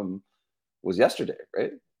move him was yesterday,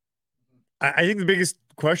 right? I think the biggest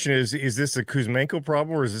question is this a Kuzmenko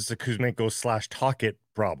problem, or is this a Kuzmenko/Tocchet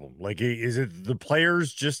problem? Like, is it the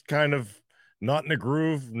players just kind of not in a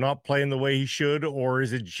groove, not playing the way he should, or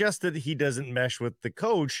is it just that he doesn't mesh with the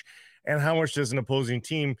coach? And how much does an opposing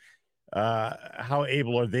team, how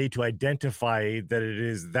able are they to identify that it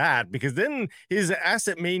is that? Because then his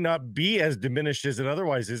asset may not be as diminished as it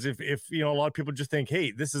otherwise is. If a lot of people just think,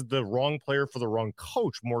 hey, this is the wrong player for the wrong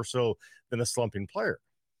coach, more so than a slumping player.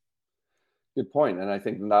 Good point. And I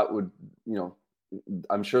think that would,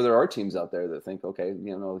 I'm sure there are teams out there that think, okay,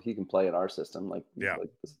 he can play in our system, like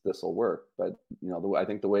this will work. But I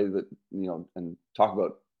think the way that and talk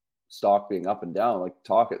about stock being up and down, like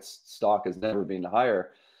Tocchet's stock has never been higher.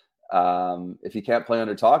 If he can't play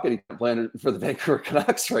under Tocchet, he can't play for the Vancouver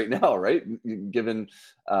Canucks right now, right? Given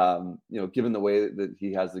given the way that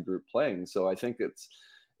he has the group playing. So I think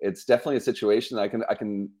it's definitely a situation that I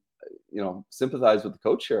can sympathize with the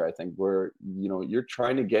coach here. I think where you're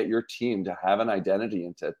trying to get your team to have an identity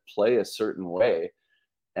and to play a certain way,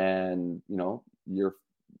 and your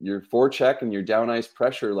forecheck and your down ice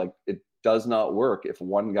pressure, like, it does not work if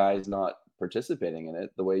one guy's not participating in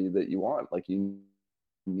it the way that you want. Like, you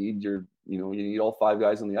need you need all five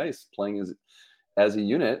guys on the ice playing as a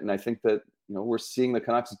unit. And I think that we're seeing the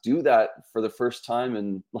Canucks do that for the first time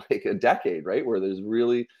in like a decade, right? Where there's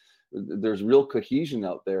real cohesion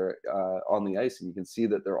out there on the ice, and you can see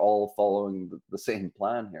that they're all following the same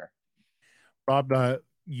plan here. Rob,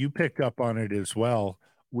 you picked up on it as well.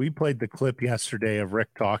 We played the clip yesterday of Rick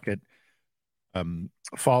Tocchet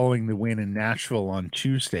following the win in Nashville on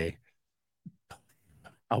Tuesday.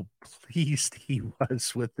 How pleased he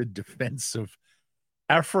was with the defensive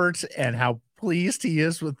effort and how pleased he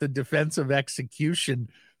is with the defensive execution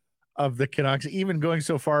of the Canucks, even going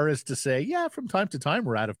so far as to say, yeah, from time to time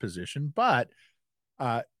we're out of position. But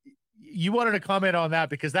you wanted to comment on that,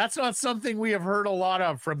 because that's not something we have heard a lot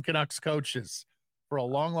of from Canucks coaches for a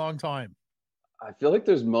long, long time. I feel like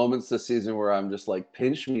there's moments this season where I'm just like,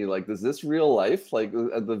 pinch me. Like, is this real life? Like,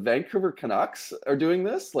 the Vancouver Canucks are doing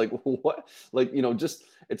this? Like, what? Like, just,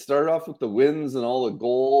 it started off with the wins and all the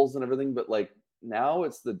goals and everything, but like, now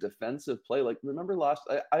it's the defensive play. Like, remember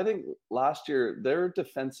I think last year, their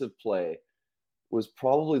defensive play was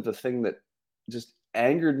probably the thing that just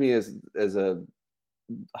angered me as a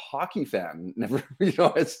hockey fan. Never,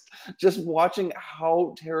 it's just watching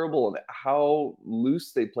how terrible and how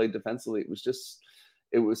loose they played defensively.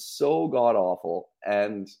 It was so god awful.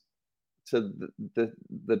 And to the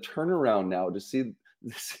turnaround now, to see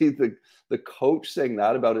the coach saying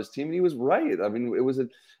that about his team, and he was right. I mean, it was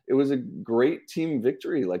a great team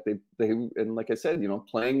victory. Like they and like I said,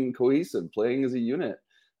 playing cohesive, playing as a unit.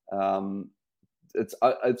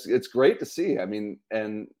 It's great to see. I mean,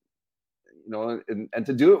 and and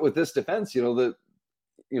to do it with this defense,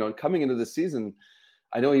 coming into the season,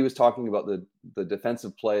 I know he was talking about the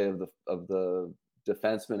defensive play of the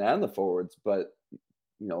defensemen and the forwards, but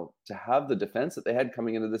to have the defense that they had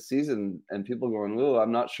coming into the season, and people going, "Oh,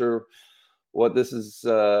 I'm not sure what this is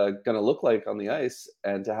going to look like on the ice,"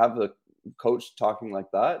 and to have the coach talking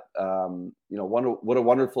like that, what a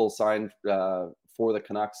wonderful sign for the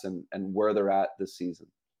Canucks and where they're at this season.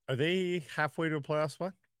 Are they halfway to a playoff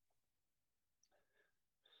spot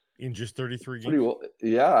in just 33 games? Pretty well,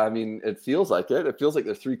 yeah. I mean, it feels like it. It feels like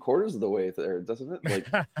they're 3/4 of the way there, doesn't it? Like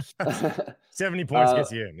 70 points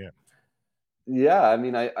gets you in, yeah. Yeah, I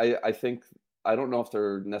mean, I think, I don't know if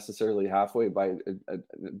they're necessarily halfway by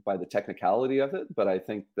the technicality of it, but I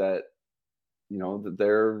think that that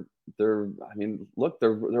they're. I mean, look,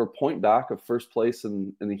 they're a point back of first place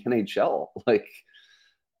in the NHL. Like,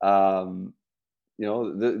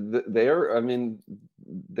 they are. I mean,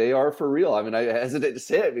 they are for real. I mean, I hesitate to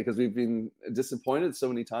say it because we've been disappointed so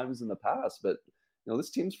many times in the past, but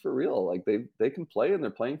this team's for real. Like, they can play, and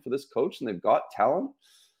they're playing for this coach, and they've got talent.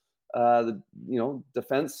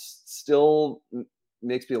 defense still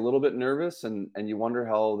makes me a little bit nervous, and you wonder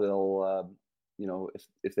how they'll,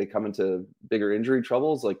 if they come into bigger injury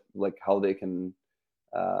troubles, like how they can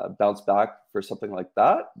bounce back for something like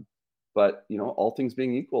that. But all things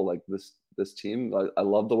being equal, like this team, I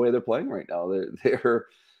love the way they're playing right now. They're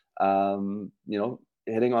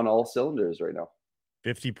hitting on all cylinders right now.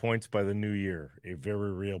 50 points by the new year, a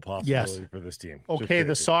very real possibility for this team. Okay,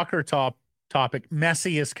 the soccer topic.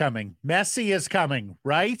 Messi is coming. Messi is coming,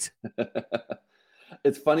 right?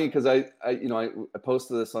 It's funny because I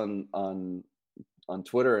posted this on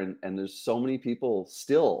Twitter, and there's so many people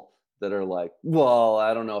still that are like, well,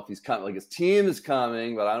 I don't know if he's coming. Like, his team is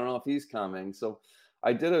coming, but I don't know if he's coming. So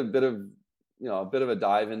I did a bit of a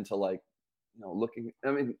dive into looking. I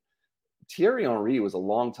mean, Thierry Henry was a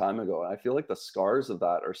long time ago, and I feel like the scars of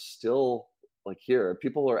that are still here.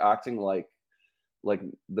 People are acting like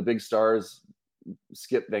the big stars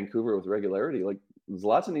skip Vancouver with regularity. Like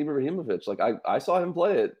Zlatan Ibrahimovic, I saw him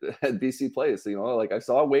play at BC Place. I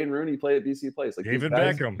saw Wayne Rooney play at BC Place. Like David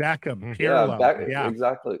guys, Beckham. Yeah,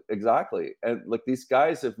 exactly. And these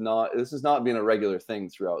guys have not. This has not been a regular thing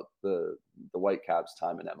throughout the Whitecaps'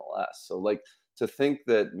 time in MLS. So to think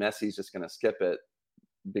that Messi's just going to skip it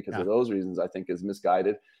because of those reasons, I think is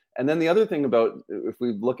misguided. And then the other thing about, if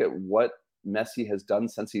we look at what Messi has done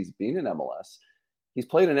since he's been in MLS, he's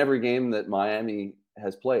played in every game that Miami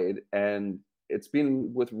has played, and it's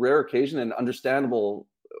been with rare occasion and understandable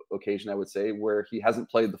occasion, I would say, where he hasn't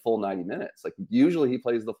played the full 90 minutes. Like, usually he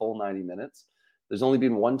plays the full 90 minutes. There's only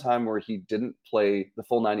been one time where he didn't play the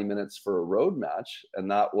full 90 minutes for a road match,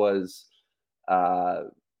 and that was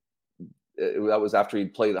after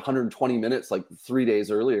he'd played 120 minutes 3 days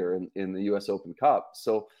earlier in the U.S. Open Cup.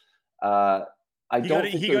 So he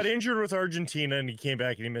got injured with Argentina, and he came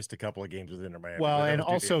back and he missed a couple of games with Inter Miami. Well, and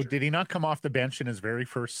also, did he not come off the bench in his very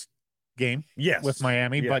first game? Yes, with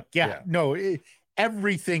Miami. But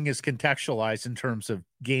everything is contextualized in terms of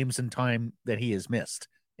games and time that he has missed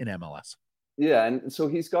in MLS. Yeah, and so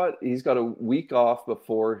he's got a week off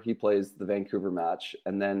before he plays the Vancouver match,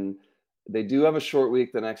 and then they do have a short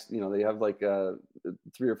week the next. They have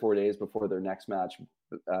 3 or 4 days before their next match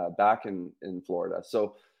back in Florida.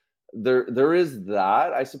 So there is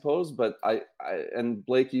that, I suppose. But I and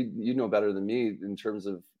Blake, you know better than me in terms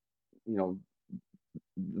of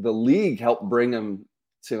the league helped bring him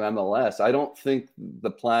to MLS. I don't think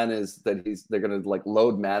the plan is that they're going to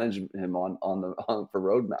load manage him on for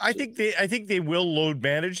road matches. I think they will load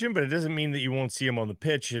manage him, but it doesn't mean that you won't see him on the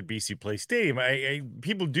pitch at BC Place Stadium.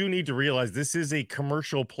 People do need to realize this is a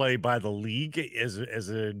commercial play by the league as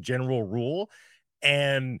a general rule,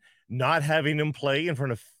 and not having him play in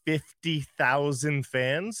front of 50,000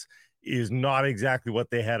 fans is not exactly what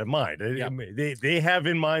they had in mind. Yep. They have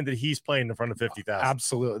in mind that he's playing in front of 50,000.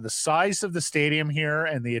 Absolutely. The size of the stadium here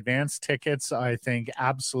and the advanced tickets, I think,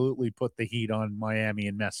 absolutely put the heat on Miami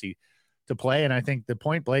and Messi to play. And I think the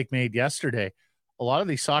point Blake made yesterday, a lot of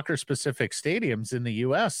these soccer-specific stadiums in the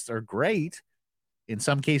U.S. are great, in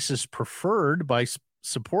some cases preferred by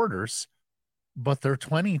supporters, but they're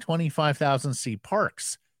 20, 25,000 seat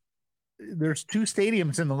parks. There's 2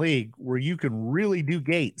 stadiums in the league where you can really do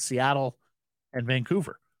gate, Seattle and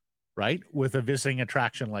Vancouver, right? With a visiting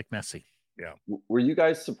attraction like Messi. Yeah. Were you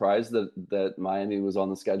guys surprised that Miami was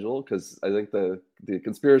on the schedule? Because I think the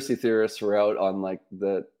conspiracy theorists were out on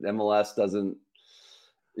the MLS doesn't,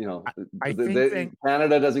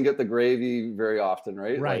 Canada doesn't get the gravy very often,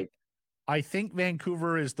 right? Right. I think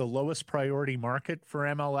Vancouver is the lowest priority market for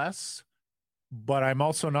MLS. But I'm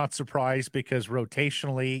also not surprised because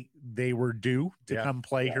rotationally they were due to come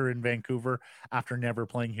play here in Vancouver after never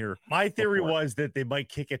playing here. My theory was that they might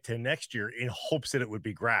kick it to next year in hopes that it would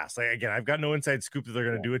be grass. Again, I've got no inside scoop that they're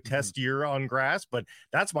going to do a test year on grass, but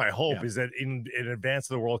that's my hope is that in advance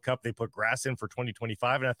of the World Cup, they put grass in for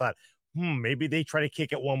 2025. And I thought, maybe they try to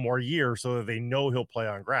kick it one more year so that they know he'll play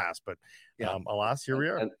on grass. But alas, here we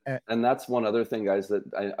are. And that's one other thing, guys,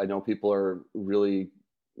 that I know people are really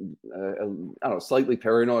I don't know, slightly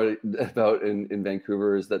paranoid about in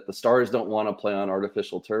Vancouver, is that the Stars don't want to play on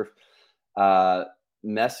artificial turf.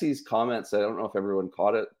 Messi's comments, I don't know if everyone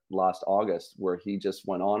caught it last August, where he just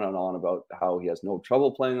went on and on about how he has no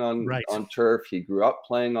trouble playing on turf. He grew up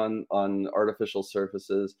playing on artificial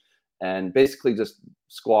surfaces, and basically just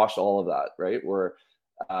squashed all of that, right? Where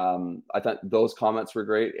I thought those comments were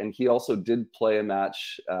great. And he also did play a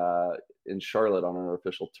match in Charlotte on an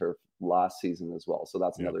artificial turf last season as well. So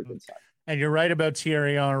that's another good sign. And you're right about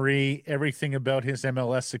Thierry Henry. Everything about his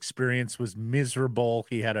MLS experience was miserable.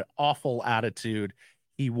 He had an awful attitude.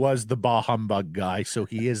 He was the bah humbug guy, so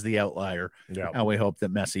he is the outlier. Yeah. And we hope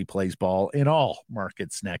that Messi plays ball in all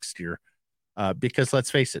markets next year. Because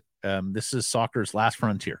let's face it, this is soccer's last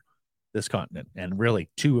frontier, this continent, and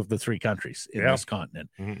really 2 of the 3 countries in this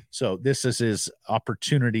continent. Mhm. So this is his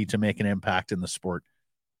opportunity to make an impact in the sport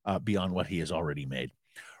beyond what he has already made.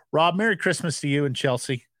 Rob, Merry Christmas to you and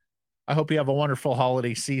Chelsea. I hope you have a wonderful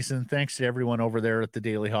holiday season. Thanks to everyone over there at the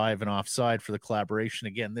Daily Hive and Offside for the collaboration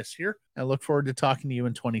again this year. I look forward to talking to you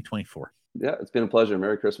in 2024. Yeah, it's been a pleasure.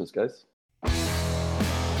 Merry Christmas, guys.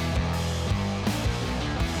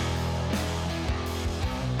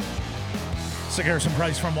 Cigars and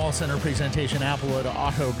Price from Wall Center presentation, Applewood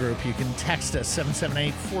Auto Group. You can text us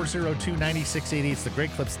 778-402-9680. It's the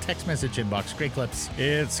Great Clips text message inbox. Great Clips.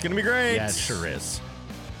 It's going to be great. Yeah, it sure is.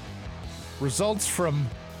 Results from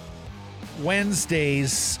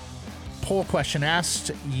Wednesday's poll question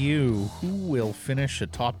asked you who will finish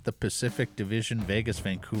atop the Pacific Division, Vegas,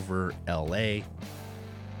 Vancouver, LA.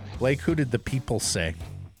 Blake, who did the people say?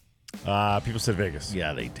 People said Vegas.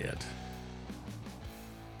 Yeah, they did.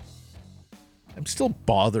 I'm still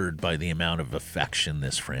bothered by the amount of affection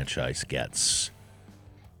this franchise gets,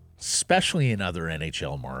 especially in other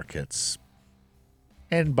NHL markets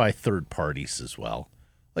and by third parties as well.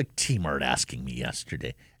 Like T-Mart asking me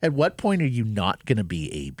yesterday, at what point are you not going to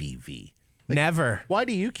be ABV? Never. Why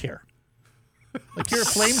do you care? Like, you're a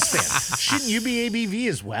Flames fan. Shouldn't you be ABV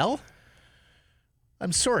as well?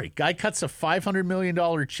 I'm sorry. Guy cuts a $500 million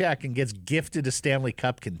check and gets gifted a Stanley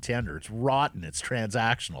Cup contender. It's rotten. It's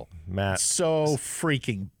transactional. Matt. It's so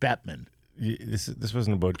freaking Bettman. This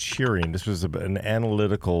wasn't about cheering. This was an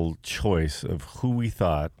analytical choice of who we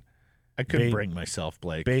thought. I couldn't bring myself,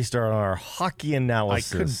 Blake. Based on our hockey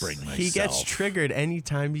analysis. I couldn't bring myself. He gets triggered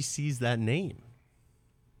anytime he sees that name.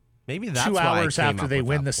 Maybe that's 2 why hours I came after up they with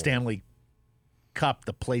win that the poll. Stanley Cup,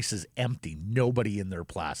 the place is empty. Nobody in their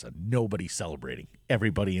plaza. Nobody celebrating.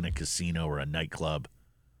 Everybody in a casino or a nightclub,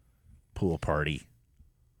 pool party.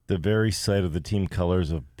 The very sight of the team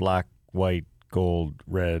colors of black, white, gold,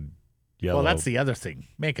 red, yellow. Well, that's the other thing.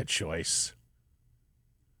 Make a choice.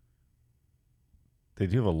 They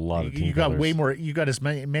do have a lot of team You got colors. way more. You got as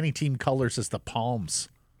many team colors as the Palms.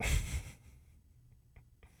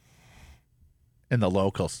 And the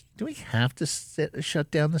locals. Do we have to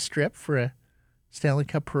shut down the strip for a Stanley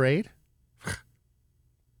Cup parade?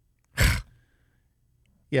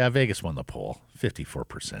 Yeah, Vegas won the poll.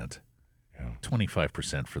 54%. Yeah.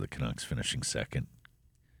 25% for the Canucks finishing second.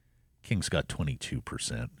 Kings got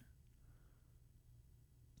 22%.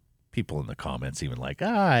 People in the comments even like,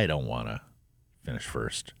 I don't want to finish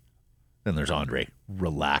first. Then there's Andre.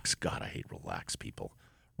 Relax. God, I hate relax people.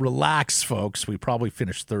 Relax, folks. We probably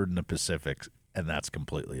finished third in the Pacific, and that's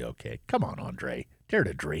completely okay. Come on, Andre. Dare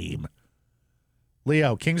to dream.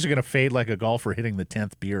 Leo, Kings are going to fade like a golfer hitting the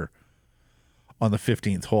 10th beer on the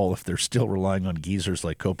 15th hole if they're still relying on geezers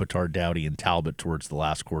like Kopitar, Doughty, and Talbot towards the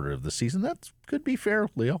last quarter of the season. That could be fair,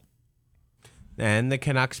 Leo. And the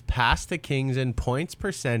Canucks passed the Kings in points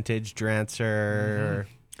percentage, Drancer.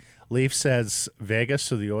 Leaf says Vegas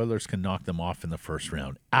so the Oilers can knock them off in the first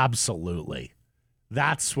round. Absolutely.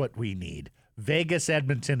 That's what we need. Vegas,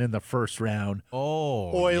 Edmonton in the first round.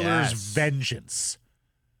 Oh, Oilers yes. vengeance.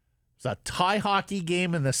 It was a tie hockey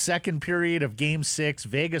game in the second period of Game 6.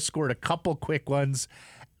 Vegas scored a couple quick ones,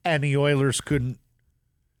 and the Oilers couldn't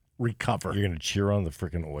recover. You're going to cheer on the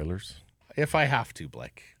freaking Oilers? If I have to,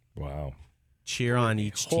 Blake. Wow. Cheer on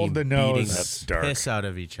each Hold team the nose. beating That's the dark. piss out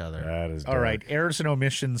of each other. That is All dark. right, errors and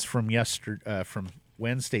omissions from from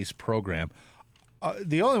Wednesday's program.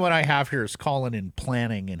 The only one I have here is Colin in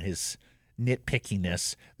planning and his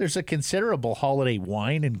nitpickiness. There's a considerable holiday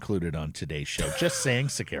wine included on today's show. Just saying,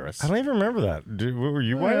 Sakaris. I don't even remember that. What were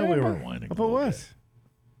you Well, whining we were about? whining a About little what? bit.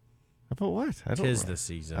 About what? I don't Tis remember. the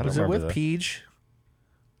season. I don't Was it remember with that. Peach?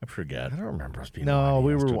 I forget. I don't remember us being No, whiny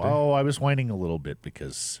we were. yesterday. Oh, I was whining a little bit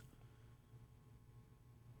because.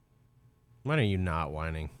 When are you not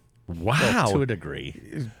whining? Wow. Well, to a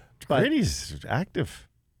degree. But Brady's active.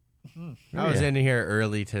 I was in here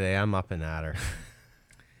early today. I'm up and at her.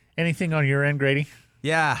 anything on your end, Grady?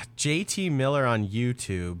 Yeah, JT Miller on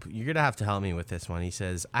YouTube. You're going to have to help me with this one. He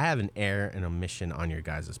says, I have an error and omission on your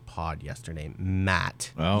guys' pod yesterday.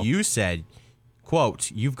 Matt, Oh. you said, quote,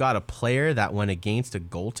 you've got a player that went against a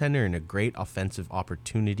goaltender in a great offensive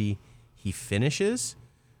opportunity. He finishes.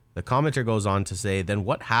 The commenter goes on to say, then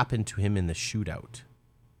what happened to him in the shootout?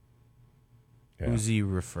 Yeah. Who's he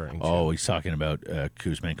referring to? Oh, he's talking about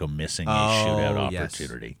Kuzmenko missing a Oh, shootout yes.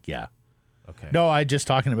 opportunity. Yeah. Okay. No, I just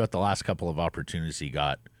talking about the last couple of opportunities he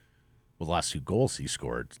got. Well, the last 2 goals he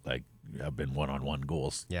scored, like, have been one-on-one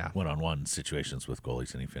goals. Yeah. One-on-one situations with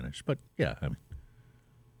goalies, and he finished. But, yeah, I mean,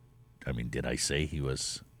 I mean, did I say he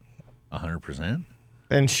was 100%?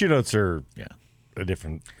 And shootouts are Yeah. a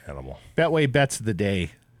different animal. Betway bets of the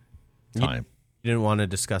day time. You didn't want to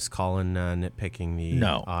discuss Colin nitpicking the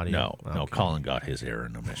audio? No. Colin got his error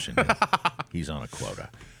and omission. He's on a quota.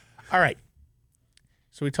 All right.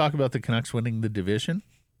 So we talk about the Canucks winning the division.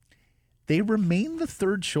 They remain the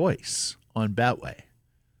third choice on Betway,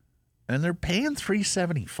 and they're paying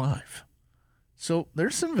 $3.75. So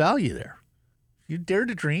there's some value there. If you dare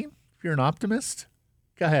to dream, if you're an optimist,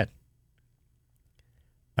 go ahead.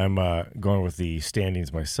 I'm going with the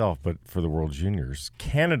standings myself, but for the World Juniors,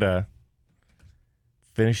 Canada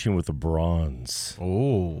finishing with a bronze.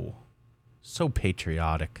 Oh, so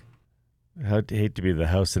patriotic. I hate to be the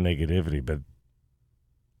house of negativity, but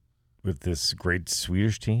with this great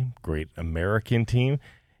Swedish team, great American team,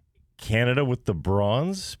 Canada with the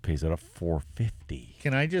bronze pays out of $4.50.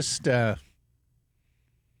 Can I just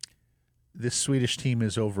this Swedish team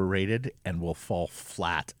is overrated and will fall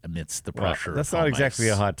flat amidst the pressure. That's of not home exactly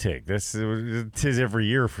ice. a hot take. It is every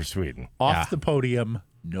year for Sweden. Off the podium,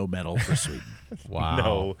 no medal for Sweden. Wow.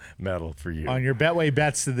 No medal for you. On your Betway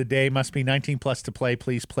bets of the day, must be 19 plus to play.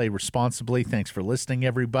 Please play responsibly. Thanks for listening,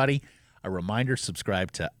 everybody. A reminder,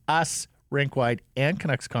 subscribe to us, Rinkwide, and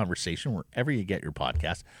Canucks Conversation, wherever you get your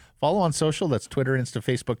podcast. Follow on social. That's Twitter, Insta,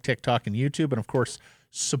 Facebook, TikTok, and YouTube. And, of course,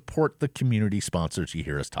 support the community sponsors you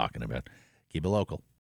hear us talking about. Keep it local.